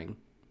sweltering.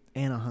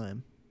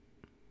 Anaheim.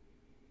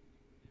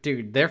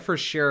 Dude, they're for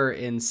sure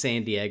in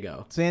San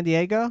Diego. San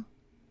Diego?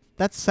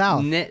 That's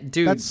south.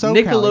 Dude, that's SoCal,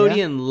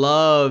 Nickelodeon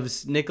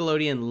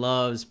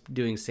loves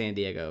doing San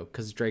Diego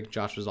because Drake and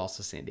Josh was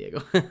also San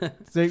Diego. Drake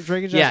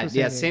and Josh was San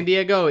Diego. San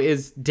Diego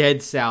is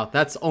dead south.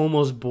 That's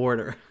almost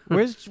border.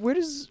 Where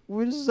does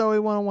Zoe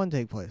 101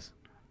 take place?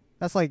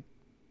 That's like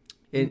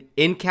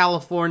in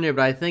California,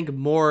 but I think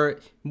more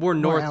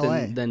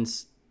north than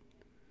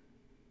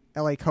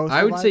LA coast.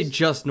 I would say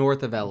just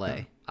north of LA.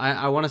 Okay.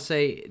 I want to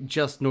say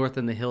just north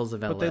in the hills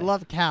of LA. But they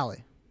love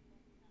Cali.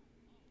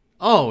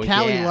 Oh,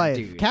 Cali yeah, life.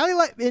 dude. Cali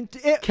life.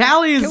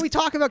 Cali is... Can we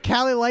talk about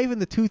Cali life in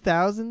the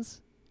 2000s?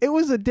 It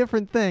was a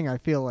different thing, I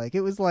feel like.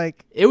 It was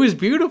like... It was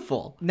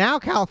beautiful. Now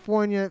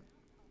California,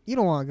 you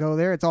don't want to go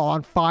there. It's all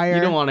on fire.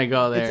 You don't want to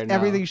go there, no.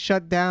 Everything's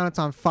shut down. It's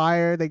on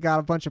fire. They got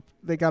a bunch of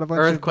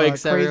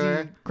earthquakes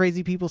everywhere.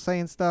 Crazy people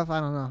saying stuff. I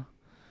don't know.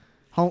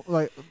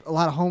 Like a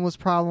lot of homeless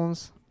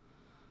problems.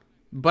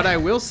 But I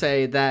will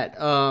say that...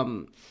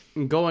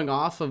 going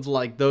off of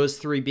like those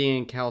three being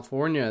in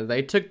California,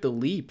 they took the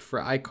leap for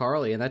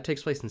iCarly, and that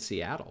takes place in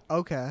Seattle.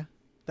 Okay,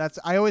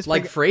 I always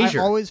Frasier.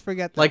 I always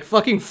forget that. Like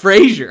fucking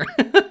Frasier.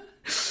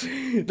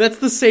 That's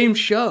the same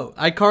show.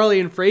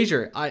 iCarly and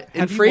Frasier.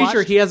 In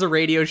Frasier, he has a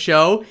radio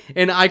show,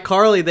 and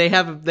iCarly they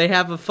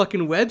have a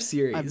fucking web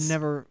series. I've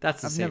never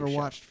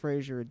watched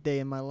Frasier a day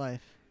in my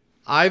life.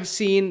 I've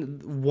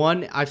seen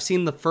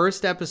the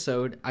first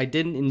episode. I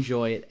didn't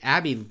enjoy it.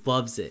 Abby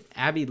loves it.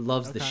 Abby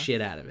loves the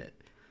shit out of it.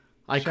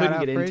 I couldn't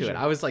get into it.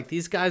 I was like,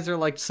 these guys are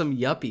like some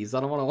yuppies. I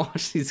don't want to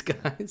watch these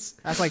guys.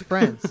 That's like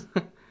Friends.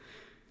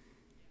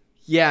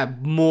 Yeah,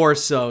 more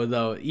so,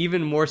 though.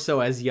 Even more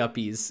so as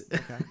yuppies.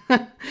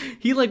 Okay.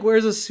 He like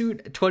wears a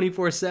suit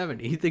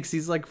 24/7. He thinks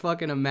he's like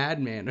fucking a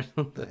madman or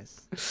something.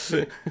 Nice.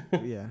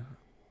 Yeah.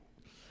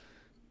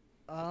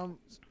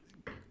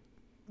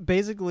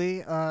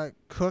 Basically,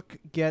 Cook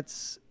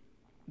gets...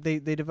 They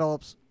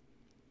develops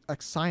a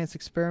science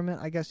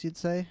experiment, I guess you'd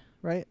say,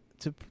 right?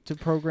 To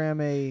program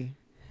a...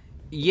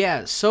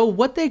 Yeah, so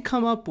what they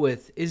come up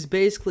with is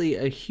basically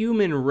a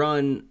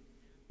human-run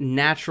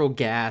natural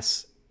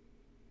gas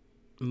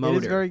motor.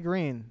 It is very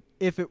green.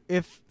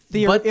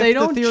 But they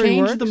don't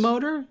change works, the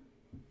motor?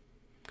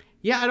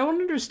 Yeah, I don't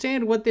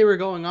understand what they were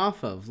going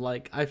off of.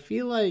 Like, I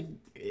feel like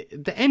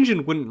the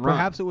engine wouldn't run.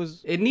 Perhaps it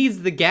was. It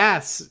needs the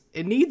gas.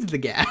 It needs the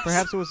gas.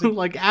 Perhaps it was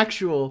like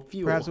actual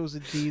fuel. Perhaps it was a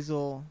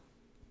diesel.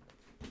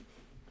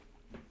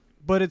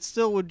 But it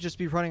still would just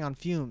be running on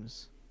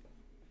fumes.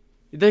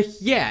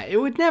 It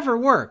would never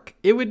work.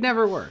 It would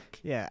never work.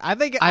 Yeah, I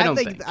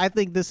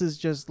think this is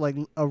just like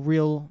a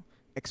real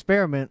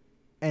experiment,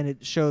 and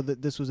it showed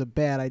that this was a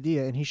bad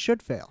idea, and he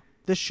should fail.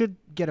 This should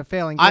get a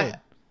failing grade.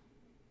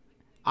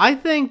 I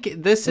think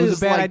this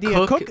is a bad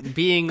idea.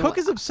 Cook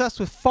is obsessed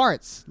with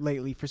farts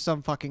lately for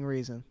some fucking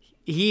reason.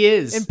 He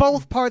is. In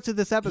both parts of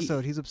this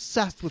episode, he's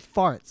obsessed with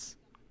farts.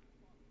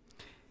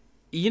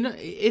 You know,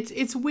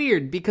 it's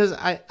weird because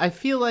I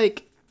feel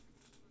like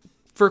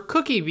for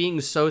Cookie being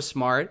so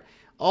smart,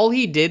 all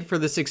he did for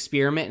this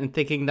experiment and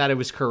thinking that it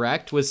was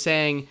correct was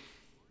saying,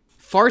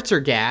 farts are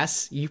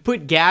gas. You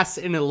put gas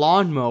in a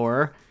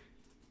lawnmower.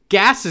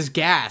 Gas is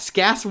gas.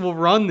 Gas will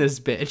run this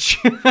bitch.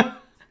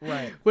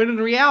 Right. When in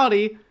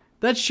reality,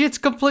 that shit's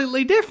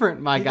completely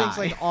different, my guy. He thinks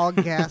like all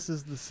gas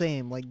is the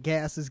same. Like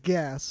gas is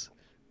gas.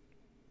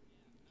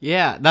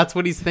 Yeah, that's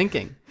what he's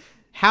thinking.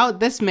 How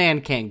this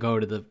man can't go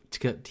to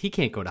he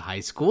can't go to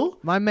high school.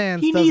 My man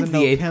he doesn't needs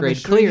know the 8th chemistry.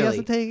 grade clearly. He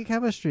hasn't taken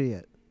chemistry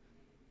yet.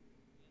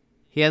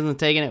 He hasn't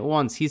taken it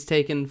once. He's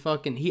taken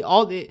fucking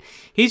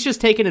he's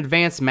just taken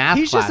advanced math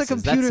classes. He's just a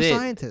computer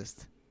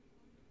scientist.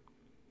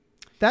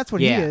 That's what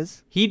he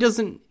is. He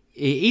doesn't.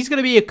 He's going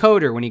to be a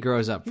coder when he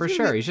grows up, for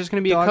sure. He's just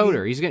going to be a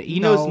coder. He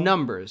knows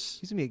numbers.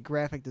 He's going to be a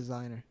graphic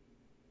designer.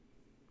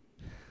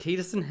 He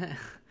doesn't have...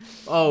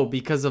 Oh,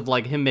 because of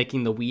like him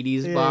making the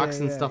Wheaties box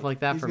and stuff like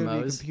that for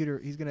Moe's.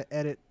 He's going to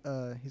edit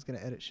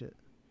shit.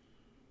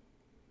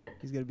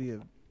 He's going to be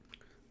a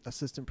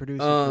assistant producer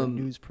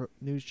for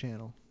a news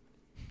channel.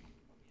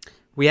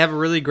 We have a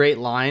really great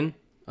line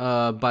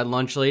by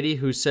Lunch Lady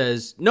who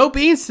says, "No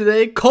beans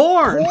today,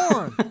 corn."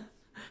 Corn.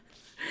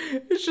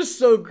 It's just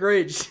so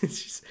great.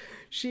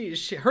 She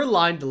her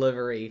line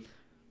delivery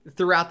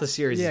throughout the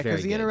series is very good. Yeah,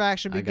 because the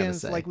interaction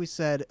begins, like we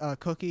said,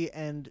 Cookie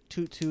and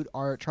Toot Toot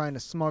are trying to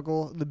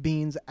smuggle the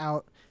beans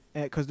out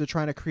because they're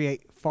trying to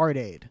create fart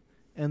aid.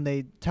 And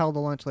they tell the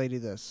lunch lady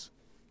this.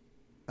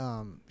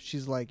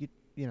 She's like,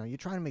 you're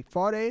trying to make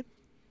fart aid?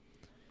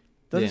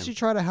 Doesn't she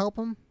try to help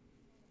him?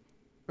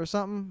 Or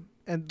something?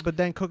 But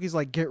then Cookie's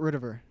like, get rid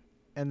of her.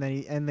 And then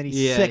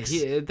he sicks.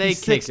 They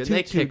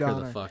kick her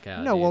the fuck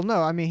out. No, well,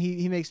 no. I mean,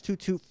 he makes Toot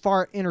Toot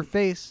fart in her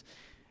face,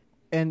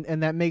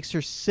 and that makes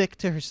her sick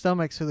to her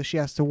stomach, so that she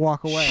has to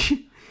walk away.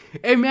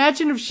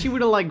 Imagine if she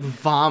would have like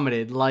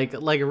vomited, like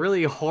a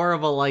really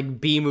horrible like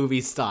B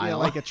movie style, yeah,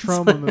 like a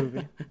trauma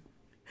movie.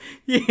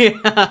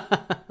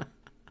 Yeah.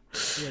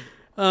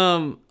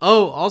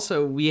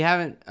 Also, we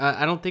haven't.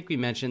 I don't think we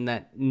mentioned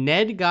that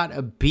Ned got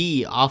a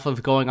B off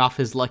of going off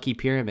his lucky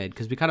pyramid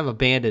because we kind of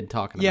abandoned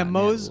talking about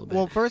Mose. Ned a little bit.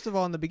 Well, first of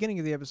all, in the beginning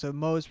of the episode,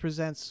 Mose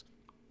presents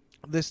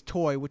this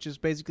toy, which is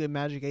basically a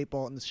magic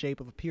 8-ball in the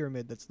shape of a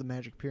pyramid. That's the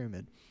magic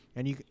pyramid,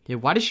 and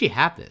why does she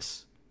have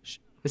this?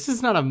 This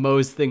is not a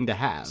Mose thing to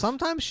have.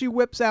 Sometimes she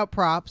whips out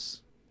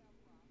props.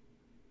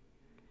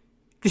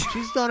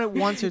 She's done it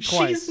once or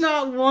twice. She's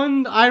not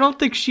one. I don't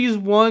think she's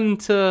one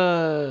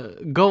to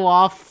go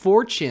off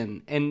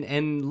fortune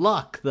and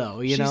luck,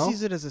 though. She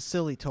sees it as a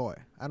silly toy.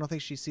 I don't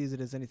think she sees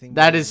it as anything.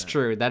 That is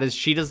true. That is.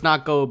 She does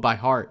not go by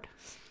heart,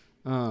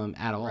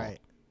 at all. Right.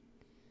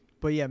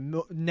 But yeah,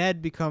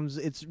 Ned becomes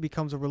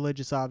a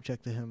religious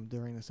object to him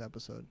during this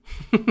episode.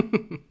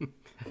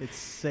 It's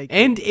sacred.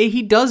 And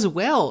he does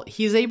well.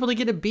 He's able to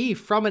get a B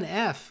from an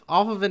F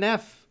off of an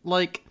F.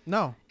 Like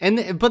no,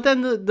 but then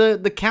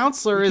the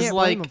counselor is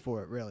like blame him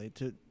for it, really.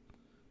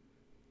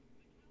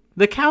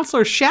 The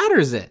counselor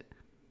shatters it.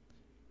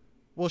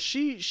 Well,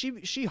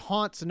 she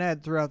haunts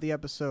Ned throughout the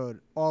episode,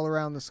 all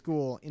around the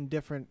school in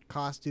different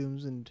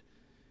costumes and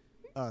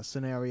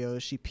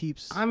scenarios. She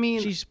peeps. I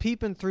mean, she's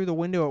peeping through the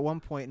window at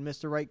one point, and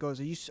Mr. Wright goes,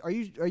 "Are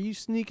you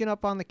sneaking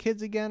up on the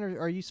kids again, or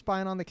are you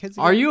spying on the kids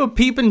again? Are you a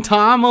peeping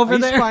Tom over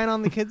there? Are you spying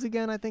on the kids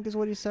again?" I think is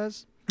what he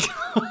says.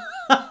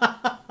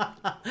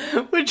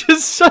 Which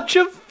is such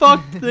a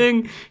fucked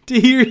thing to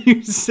hear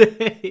you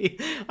say.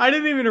 I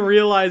didn't even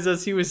realize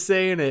as he was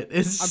saying it.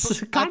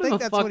 It's kind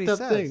of a fucked up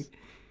thing.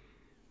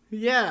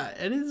 Yeah,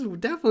 it is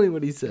definitely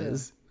what he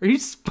says. Yeah. Are you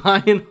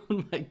spying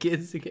on my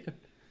kids again?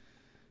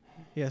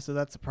 Yeah, so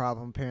that's a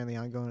problem apparently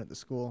ongoing at the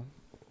school.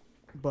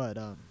 But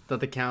that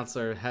the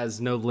counselor has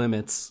no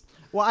limits.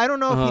 Well, I don't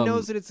know if he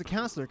knows that it's the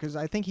counselor, because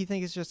I think he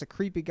thinks it's just a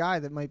creepy guy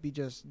that might be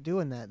just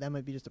doing that. That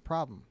might be just a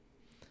problem.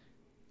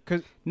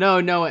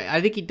 No,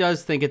 I think he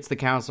does think it's the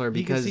counselor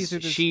because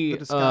she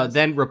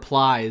then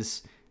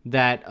replies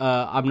that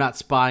I'm not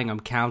spying,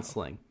 I'm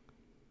counseling.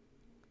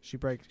 She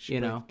breaks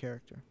the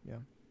character, yeah.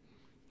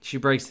 She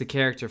breaks the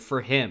character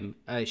for him.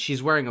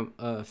 She's wearing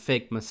a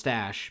fake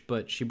mustache,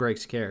 but she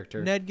breaks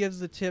character. Ned gives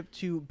the tip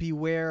to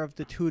beware of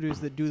the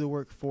tutors that do the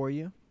work for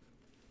you,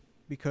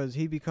 because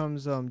he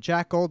becomes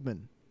Jack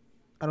Goldman.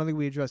 I don't think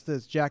we addressed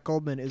this. Jack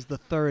Goldman is the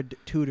third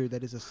tutor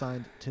that is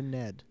assigned to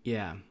Ned.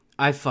 Yeah.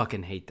 I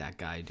fucking hate that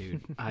guy,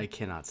 dude. I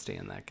cannot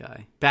stand that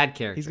guy. Bad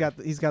character.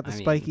 He's got the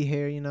spiky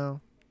hair,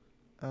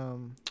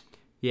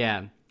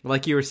 Yeah.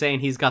 Like you were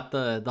saying, he's got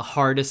the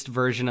hardest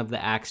version of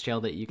the axe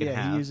gel that you can have.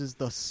 Yeah, he uses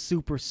the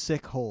super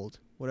sick hold,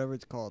 whatever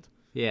it's called.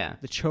 Yeah.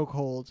 The choke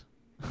hold.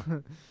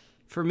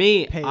 For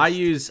me, Paste.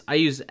 I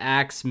use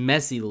Axe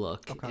Messy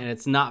Look, and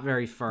it's not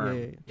very firm.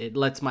 Yeah. It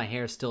lets my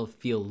hair still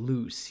feel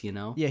loose, you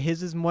know? Yeah,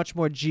 his is much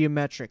more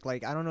geometric.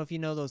 Like, I don't know if you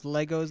know those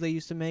Legos they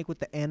used to make with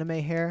the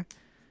anime hair.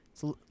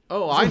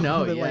 I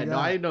know. Yeah, like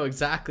I know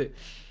exactly.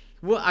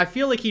 Well, I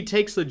feel like he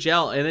takes the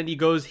gel and then he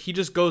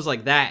just goes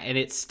like that, and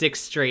it sticks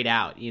straight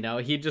out, you know?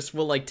 He just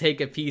will, like,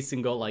 take a piece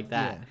and go like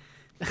that.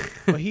 Yeah.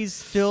 But he's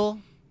still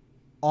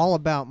all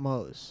about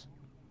Mose.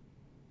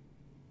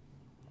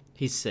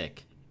 He's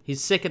sick.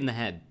 He's sick in the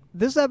head.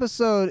 This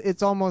episode,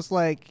 it's almost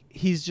like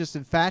he's just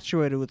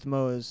infatuated with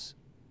Mose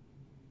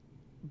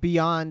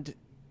beyond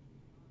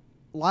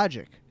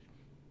logic.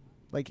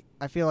 Like,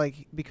 I feel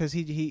like because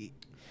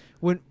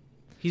when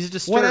he's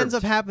disturbed. What ends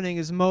up happening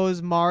is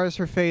Mose mars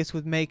her face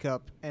with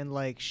makeup and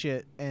like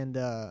shit, and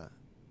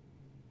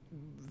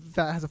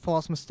has a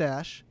false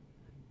mustache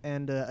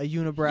and a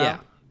unibrow. Yeah,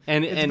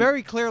 and it's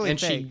very clearly and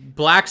fake. she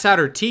blacks out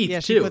her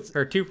teeth too.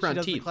 Her two front she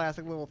does teeth. The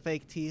classic little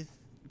fake teeth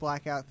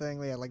blackout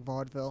thing. Yeah, like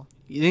vaudeville.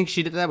 You think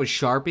she did that with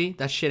Sharpie?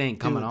 That shit ain't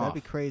coming off. That'd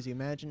be crazy.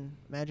 Imagine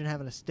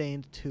having a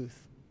stained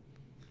tooth.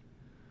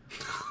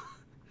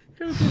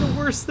 It would be the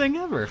worst thing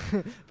ever.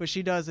 But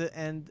she does it,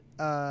 and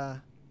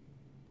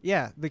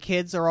yeah, the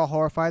kids are all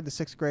horrified. The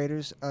 6th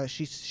graders.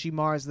 She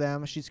mars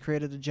them. She's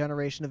created a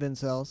generation of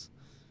incels.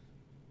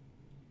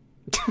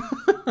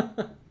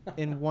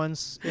 in one.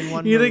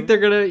 You think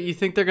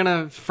they're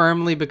gonna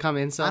firmly become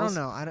incels? I don't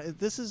know.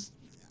 This is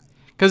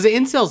because the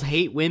incels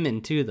hate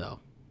women too, though.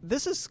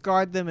 This has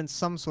scarred them in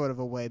some sort of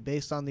a way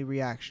based on the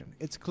reaction.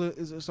 It's clear,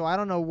 so I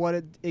don't know what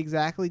it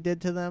exactly did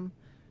to them,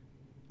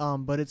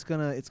 but it's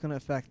gonna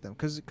affect them.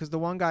 Because the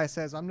one guy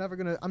says, "I'm never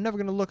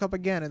gonna look up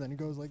again," and then he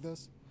goes like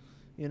this,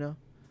 you know.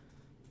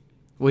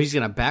 Well, he's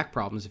gonna have back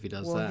problems if he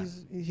does that.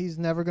 He's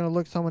never gonna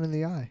look someone in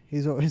the eye.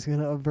 He's always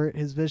gonna avert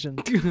his vision.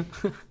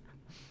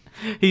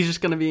 He's just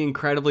gonna be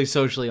incredibly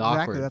socially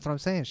awkward. Exactly, that's what I'm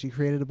saying. She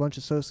created a bunch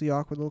of socially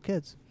awkward little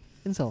kids,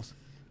 incels.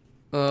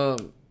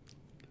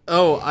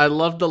 Oh, I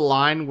love the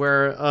line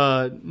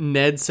where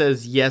Ned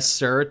says "yes,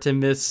 sir" to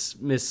Miss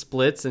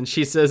Splits, and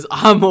she says,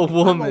 "I'm a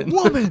woman." I'm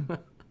a woman.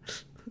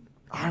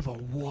 I'm a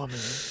woman.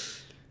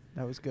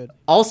 That was good.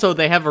 Also,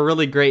 they have a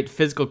really great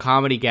physical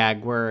comedy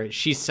gag where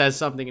she says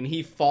something and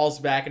he falls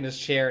back in his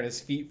chair and his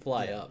feet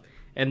fly up.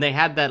 And they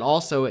had that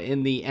also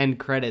in the end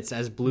credits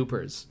as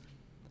bloopers.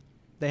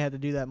 They had to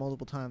do that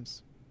multiple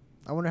times.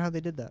 I wonder how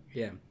they did that.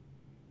 Yeah.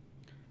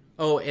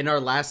 Oh, and our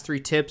last 3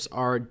 tips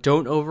are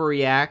don't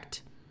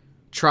overreact,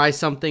 try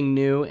something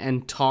new,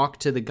 and talk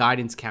to the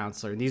guidance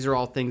counselor. These are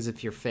all things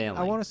if you're failing.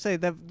 I want to say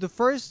that the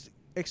first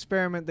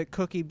experiment that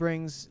Cookie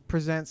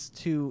presents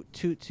to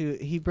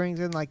he brings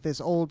in like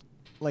this old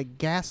like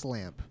gas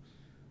lamp.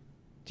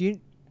 Do you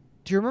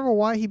remember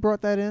why he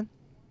brought that in?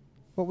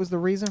 What was the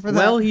reason for that?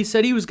 Well, he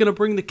said he was going to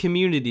bring the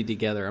community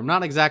together. I'm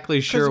not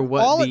exactly sure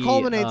what all it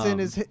culminates in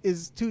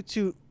is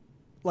Tutu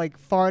like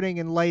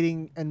farting and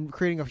lighting and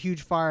creating a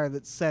huge fire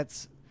that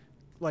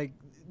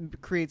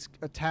creates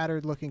a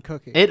tattered looking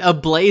Cookie. It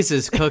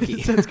ablazes Cookie.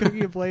 It sets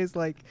Cookie ablaze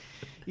like,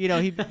 you know,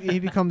 he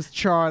becomes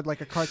charred like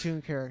a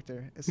cartoon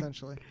character,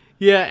 essentially.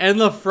 Yeah, and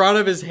the front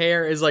of his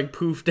hair is like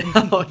poofed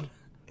out.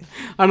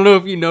 I don't know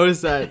if you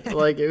noticed that.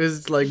 Like it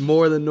was like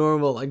more than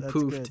normal, like That's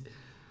poofed.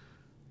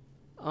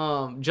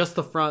 Good. Just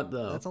the front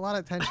though. That's a lot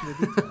of attention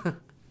to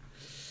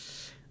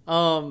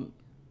detail.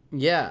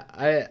 Yeah,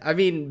 I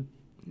mean,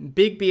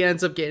 Big B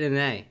ends up getting an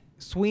A.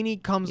 Sweeney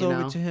comes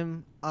over to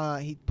him.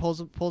 He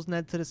pulls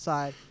Ned to the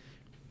side.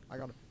 I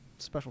got a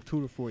special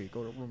tutor for you.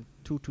 Go to room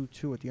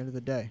 222 at the end of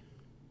the day.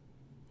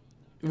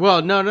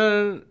 Well,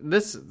 no.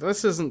 This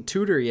isn't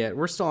tutor yet.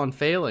 We're still on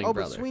failing,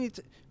 brother.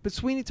 But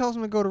Sweeney tells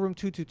him to go to room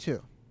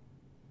 222.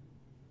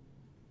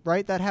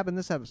 Right? That happened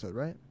this episode,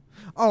 right?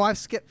 Oh,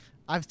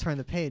 I've turned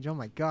the page. Oh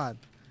my god.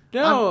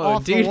 No, I'm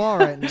off dude. the wall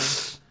right now.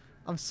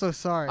 I'm so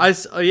sorry.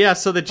 Yeah.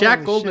 So the Jack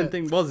Holy Goldman shit.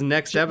 thing was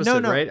next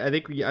episode, No. right? I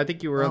think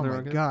you were on the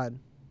wrong. Oh my god.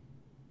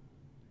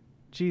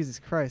 Jesus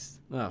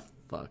Christ. Oh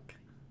fuck.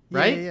 Yeah,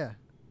 Right? Yeah.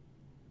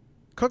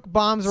 Cook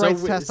bombs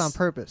Wright's test on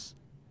purpose.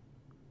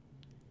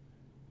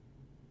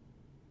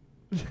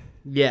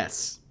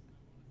 Yes.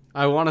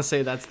 I want to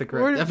say that's the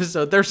correct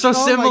episode. They're so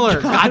similar.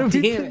 My God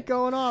damn we it. keep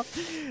going off.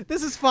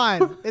 This is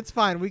fine. It's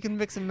fine. We can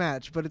mix and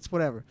match, but it's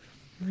whatever.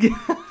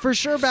 For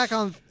sure, back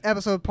on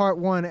episode part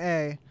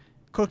 1A,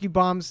 Cookie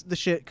bombs the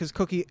shit because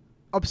Cookie,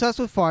 obsessed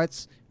with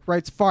farts,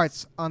 writes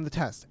farts on the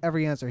test.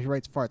 Every answer, he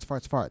writes farts,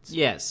 farts, farts.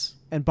 Yes.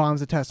 And bombs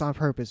the test on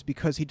purpose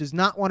because he does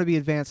not want to be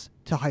advanced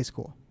to high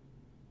school.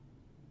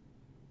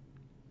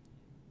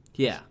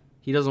 Yeah.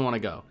 He doesn't want to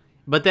go.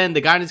 But then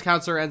the guidance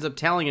counselor ends up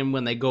telling him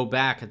when they go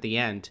back at the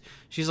end.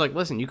 She's like,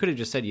 listen, you could have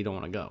just said you don't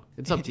want to go.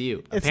 It's up to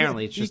you.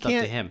 Apparently, it's just up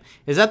to him.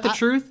 Is that the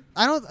truth?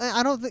 I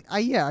don't think.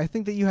 I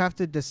think that you have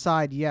to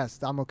decide, yes,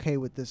 I'm okay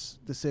with this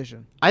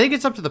decision. I think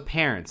it's up to the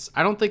parents.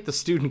 I don't think the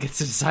student gets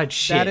to decide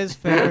shit. That is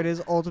fair. It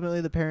is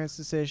ultimately the parents'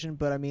 decision,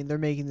 but I mean, they're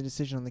making the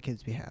decision on the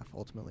kid's behalf,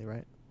 ultimately,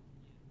 right?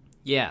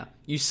 Yeah,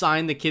 you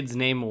sign the kid's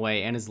name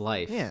away and his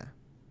life. Yeah.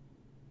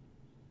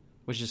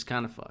 Which is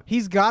kind of fucked.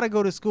 He's got to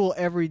go to school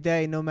every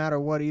day no matter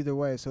what either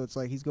way. So it's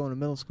like he's going to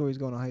middle school, he's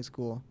going to high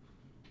school.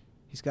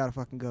 He's got to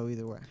fucking go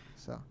either way.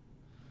 So,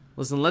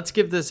 listen, let's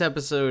give this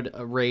episode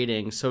a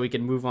rating so we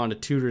can move on to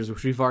Tutors,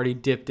 which we've already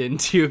dipped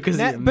into because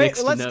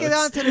mixed let's notes. get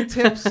on to the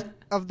tips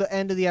of the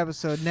end of the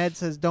episode. Ned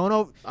says,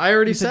 I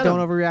already said don't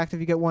overreact if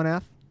you get 1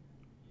 F.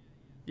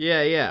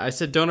 Yeah. I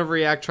said don't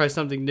overreact, try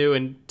something new,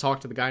 and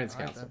talk to the guidance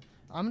counselor. Right,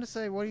 I'm going to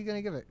say, what are you going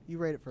to give it? You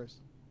rate it first.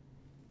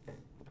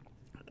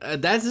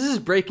 This is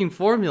breaking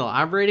formula.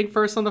 I'm rating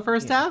first on the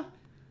first half?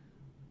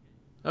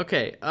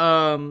 Okay.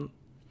 I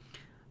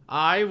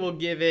will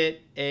give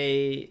it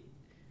a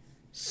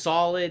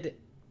solid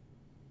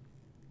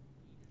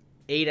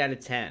 8 out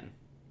of 10.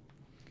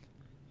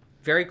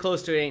 Very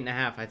close to an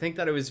 8.5. I think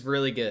that it was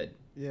really good.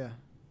 Yeah.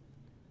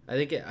 I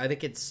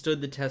think it stood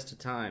the test of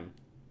time.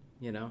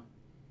 You know?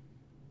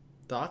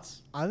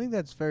 Thoughts? I think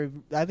that's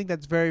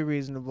very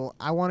reasonable.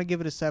 I want to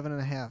give it a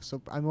 7.5.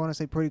 So I want to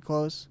say pretty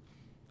close.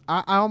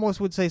 I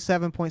almost would say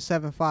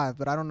 7.75,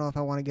 but I don't know if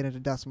I want to get into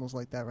decimals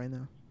like that right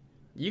now.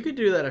 You could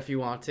do that if you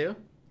want to.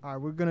 All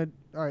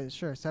right,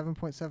 sure,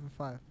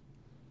 7.75.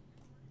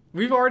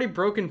 We've already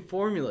broken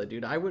formula,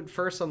 dude. I went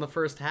first on the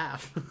first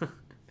half.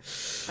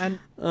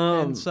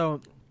 and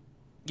so,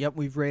 yep,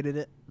 we've rated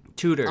it.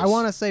 Tutors. I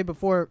want to say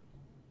before,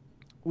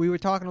 we were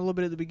talking a little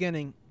bit at the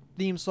beginning,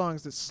 theme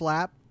songs that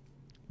slap,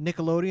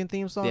 Nickelodeon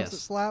theme songs that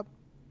slap.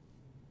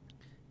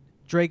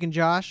 Drake and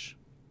Josh,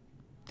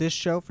 this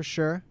show for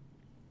sure.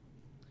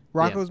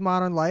 Rocko's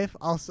Modern Life,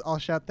 I'll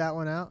shout that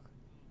one out.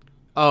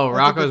 Oh,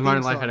 Rocko's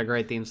Modern Life had a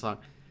great theme song.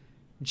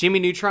 Jimmy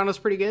Neutron was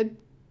pretty good.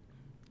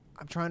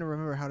 I'm trying to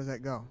remember, how does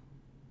that go?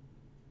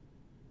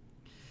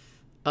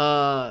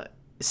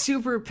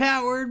 Super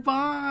powered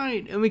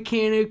mind, a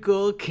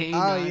mechanical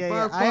canine. Oh,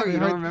 yeah. You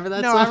don't remember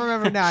that no, song? I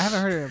remember now. I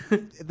haven't heard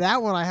it.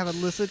 That one I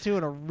haven't listened to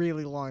in a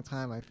really long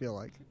time, I feel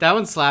like. That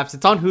one slaps.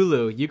 It's on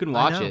Hulu. You can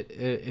watch it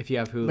if you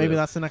have Hulu. Maybe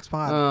that's the next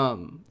pod. I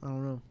don't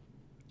know.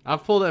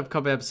 I've pulled up a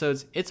couple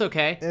episodes. It's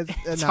okay.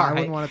 It's all I right.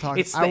 wouldn't want to talk.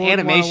 It's the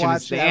animation.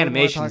 The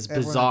animation is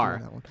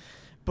bizarre.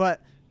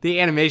 But the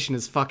animation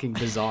is fucking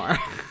bizarre.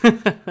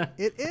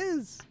 It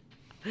is.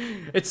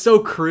 It's so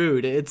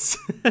crude. It's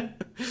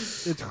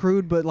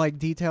crude, but like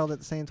detailed at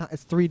the same time.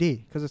 It's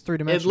 3D because it's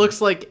 3-dimensional.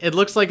 It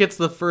looks like it's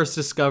the first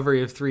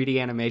discovery of 3D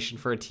animation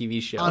for a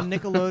TV show. On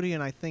Nickelodeon,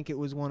 I think it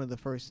was one of the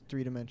first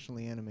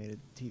 3-dimensionally animated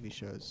TV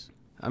shows.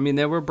 I mean,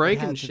 they were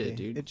breaking shit,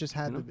 dude. It just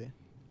had to be.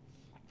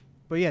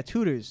 But yeah,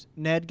 Tutors.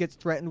 Ned gets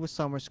threatened with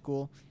summer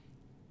school.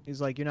 He's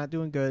like, "You're not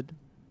doing good."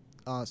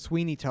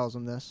 Sweeney tells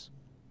him this.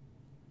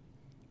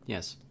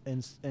 Yes.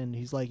 And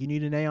he's like, "You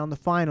need an A on the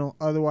final,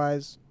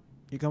 otherwise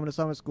you're coming to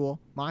summer school."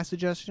 My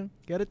suggestion: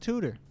 get a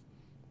tutor.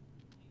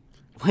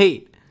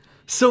 Wait,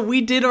 so we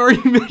did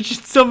already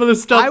mention some of the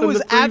stuff in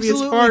the previous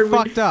part.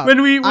 Fucked up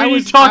when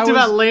you talked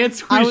about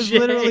Lance Rouget. I was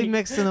literally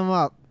mixing them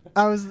up.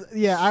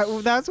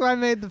 That's why I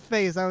made the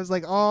face. I was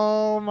like,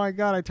 "Oh my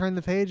god!" I turned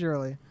the page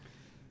early.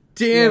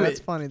 Damn it! That's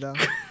funny though.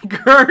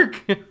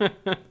 Kirk.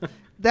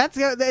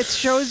 It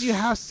shows you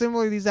how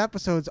similar these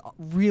episodes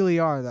really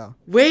are, though.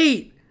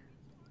 Wait.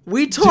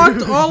 We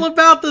talked all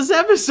about this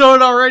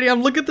episode already.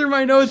 I'm looking through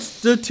my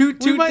notes. The toot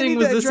thing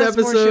was this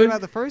episode. More shit about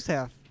the first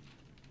half.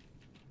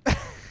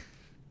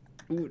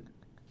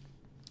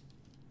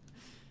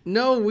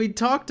 No, we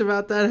talked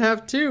about that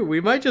half too.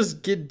 We might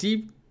just get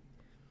deep,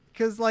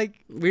 because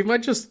like we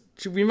might just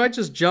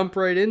jump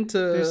right into.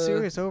 There's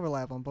serious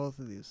overlap on both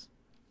of these.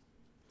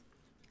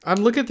 I'm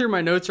looking through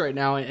my notes right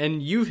now,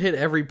 and you've hit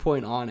every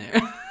point on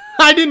it.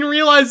 I didn't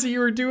realize that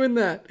you were doing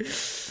that,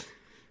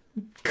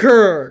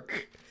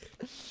 Kirk.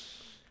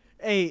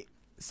 Hey,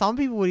 some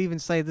people would even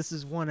say this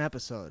is one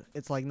episode.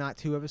 It's like not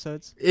 2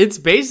 episodes. It's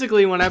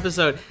basically one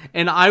episode,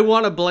 and I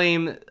want to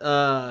blame.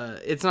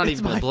 It's not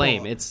even a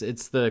blame. Fault.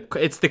 It's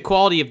the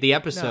quality of the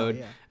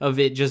episode of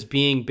it just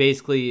being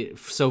basically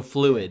so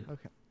fluid.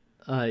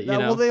 Yeah, okay.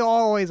 Well, they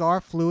always are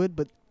fluid,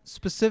 but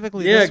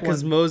specifically,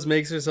 because Mose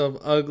makes herself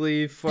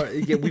ugly.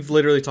 We've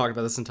literally talked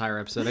about this entire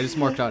episode. I just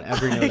marked out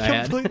every note I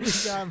had. I completely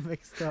got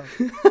mixed up.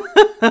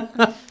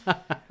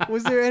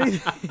 Was there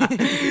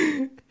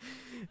anything?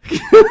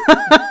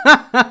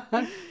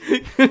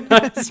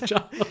 Nice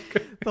job.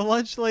 The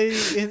lunch lady.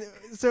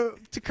 So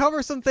to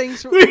cover some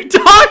things, we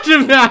talked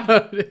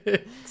about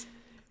it.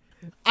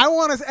 I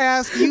want to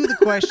ask you the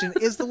question: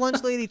 is the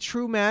lunch lady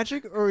true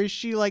magic, or is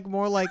she like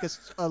more like a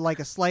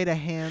sleight of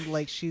hand?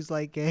 Like she's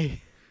like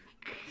a.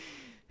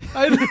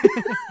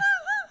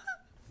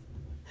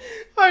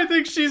 I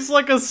think she's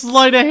like a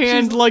sleight of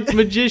hand, like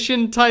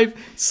magician type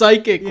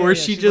psychic, where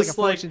she just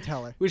like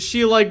where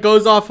she like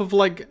goes off of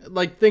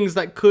like things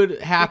that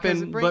could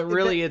happen, but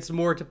really it's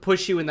more to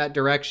push you in that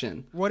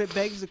direction. What it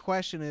begs the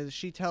question is,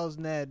 she tells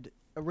Ned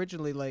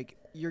originally, like,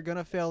 you're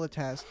gonna fail the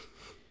test,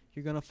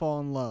 you're gonna fall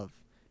in love,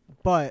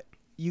 but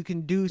you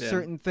can do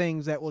certain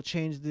things that will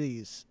change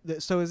these.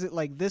 So is it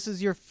like this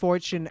is your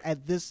fortune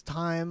at this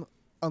time,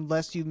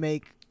 unless you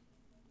make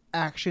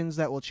actions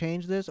that will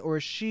change this, or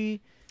is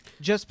she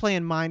just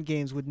playing mind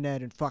games with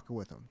Ned and fucking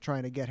with him,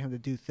 trying to get him to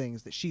do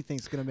things that she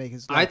thinks going to make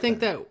his life I think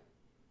better.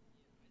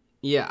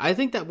 I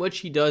think that what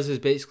she does is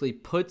basically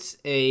puts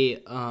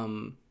a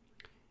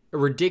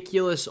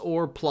ridiculous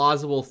or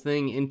plausible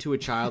thing into a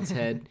child's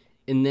head,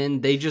 and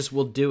then they just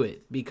will do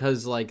it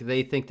because like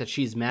they think that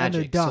she's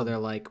magic. So they're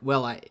like,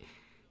 well,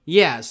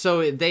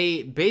 so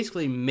they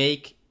basically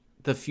make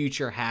the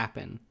future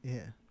happen.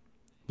 Yeah.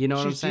 You know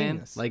what I'm saying?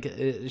 Genius. Like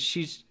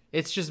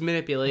it's just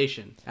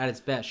manipulation at its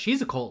best.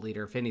 She's a cult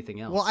leader, if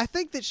anything else. Well, I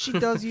think that she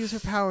does use her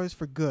powers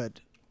for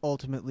good,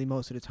 ultimately,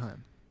 most of the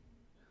time.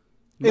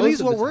 At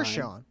least what we're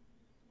shown.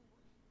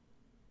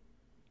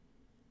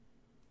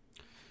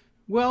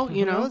 Well,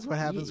 who knows what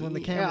happens when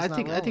the camera's not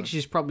rolling. I think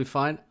she's probably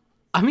fine.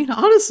 I mean,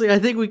 honestly, I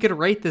think we could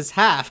rate this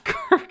half,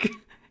 Kirk.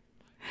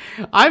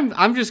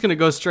 I'm just gonna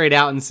go straight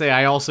out and say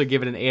I also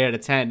give it an 8 out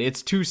of 10.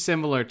 It's too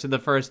similar to the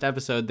first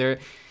episode. They're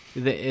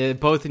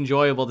both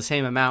enjoyable the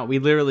same amount. We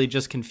literally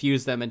just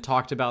confused them and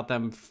talked about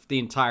them the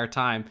entire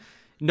time.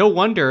 No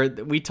wonder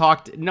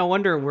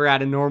we're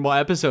at a normal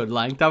episode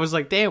length. I was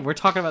like, damn, we're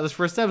talking about this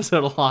first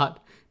episode a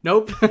lot.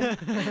 Nope.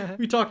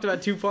 We talked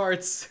about 2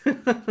 parts.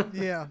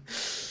 Yeah.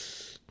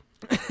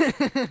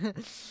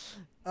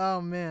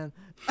 Oh man.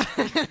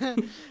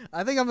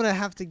 I think I'm gonna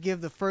have to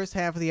give the first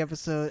half of the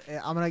episode.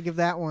 I'm gonna give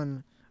that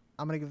one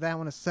a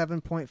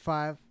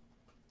 7.5, and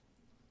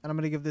I'm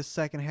gonna give this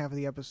second half of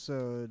the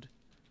episode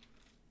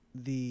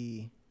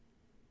the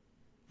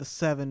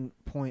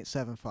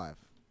 7.75,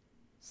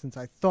 since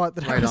I thought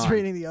that I was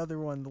rating the other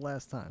one the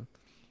last time.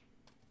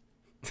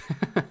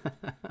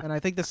 And I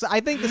think the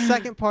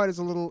second part is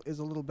a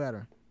little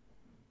better.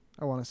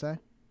 I want to say.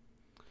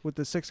 With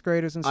the 6th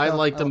graders and stuff. I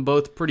liked them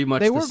both pretty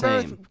much the same. They were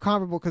very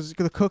comparable because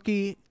the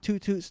cookie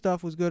toot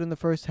stuff was good in the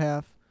first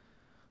half,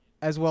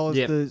 as well as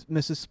the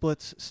Mrs.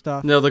 Splits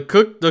stuff. No, the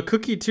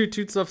cookie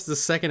toot stuff is the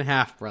second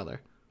half, brother.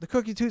 The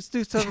cookie toot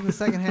stuff in the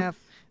second half.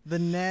 The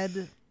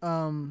Ned,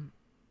 yeah,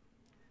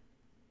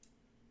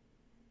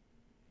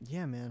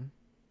 man.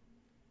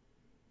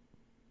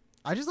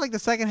 I just like the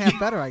second half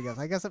better, I guess.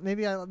 I guess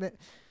maybe I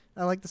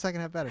like the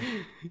second half better.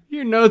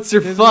 Your notes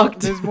are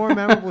fucked. There's more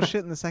memorable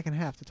shit in the second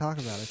half to talk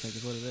about, I think,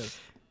 is what it is.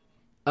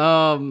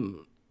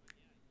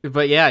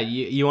 But yeah,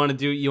 you want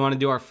to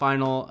do our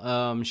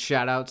final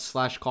shout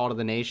out / call to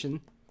the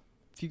nation.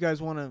 If you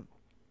guys want to,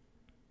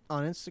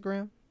 on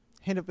Instagram,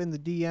 hit up in the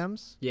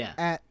DMs. Yeah.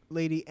 At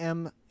Lady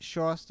M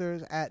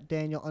Shawsters, at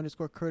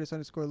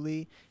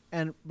Daniel_Curtis_Lee.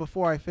 And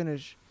before I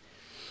finish,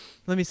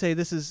 let me say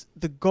this is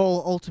the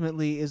goal.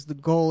 Ultimately, is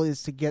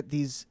to get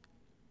these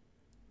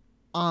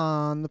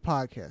on the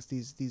podcast.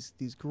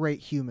 These great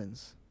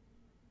humans.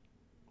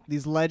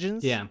 These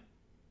legends. Yeah.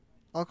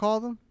 I'll call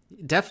them.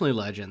 Definitely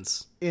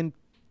legends. In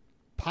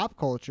pop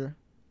culture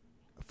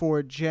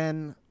for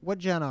Gen... What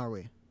Gen are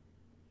we?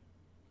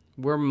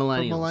 We're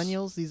millennials. For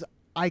millennials? These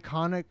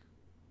iconic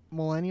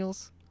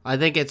millennials? I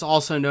think it's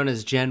also known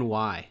as Gen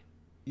Y.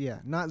 Yeah,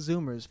 not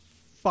Zoomers.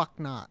 Fuck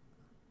not.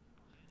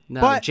 No,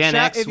 but Gen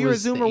X if you're a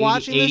Zoomer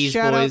watching this,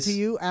 shout boys. Out to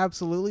you.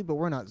 Absolutely, but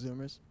we're not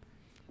Zoomers.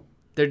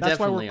 There That's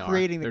definitely why we're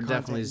creating are. The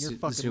They're content.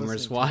 definitely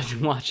Zoomers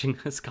watching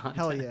this content.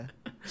 Hell yeah.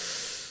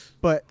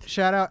 But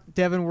shout out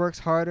Devin Works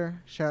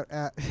Harder. Shout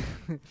out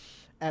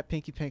at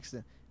Pinky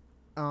Pinkston.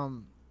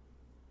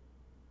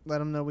 Let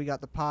them know we got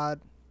the pod.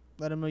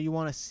 Let them know you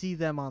want to see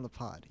them on the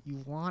pod.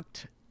 You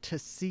want to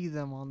see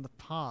them on the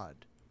pod.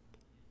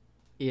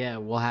 Yeah,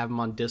 we'll have them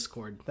on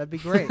Discord. That'd be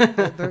great.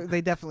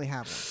 They definitely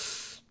have one.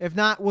 If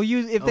not, we'll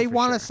use. If they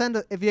want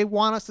to if they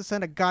want us to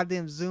send a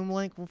goddamn Zoom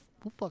link, we'll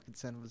fucking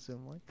send them a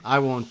Zoom link. I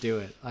won't do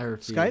it. I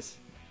refuse. Skype?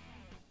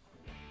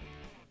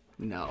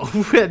 No,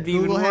 that'd be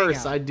Google even worse.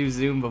 Hangout. I'd do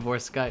Zoom before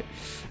Skype.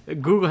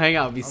 Google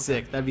Hangout would be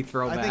sick. That'd be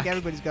throwback. I think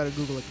everybody's got a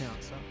Google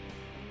account. So.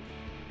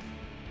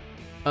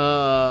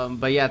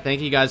 But yeah,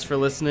 thank you guys for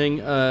listening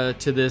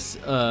to this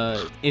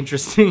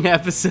interesting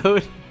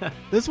episode.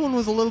 This one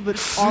was a little bit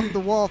off the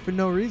wall for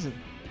no reason.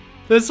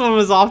 This one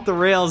was off the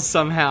rails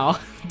somehow.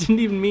 Didn't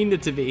even mean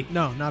it to be.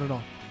 No, not at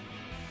all.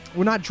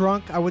 We're not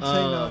drunk. I would say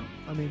no.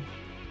 I mean,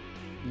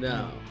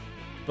 no.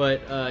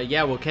 But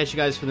yeah, we'll catch you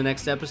guys for the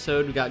next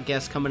episode. We got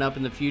guests coming up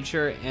in the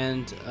future,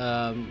 and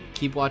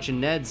keep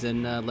watching Neds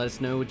and let us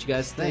know what you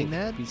guys think.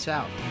 Ned. Peace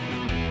out.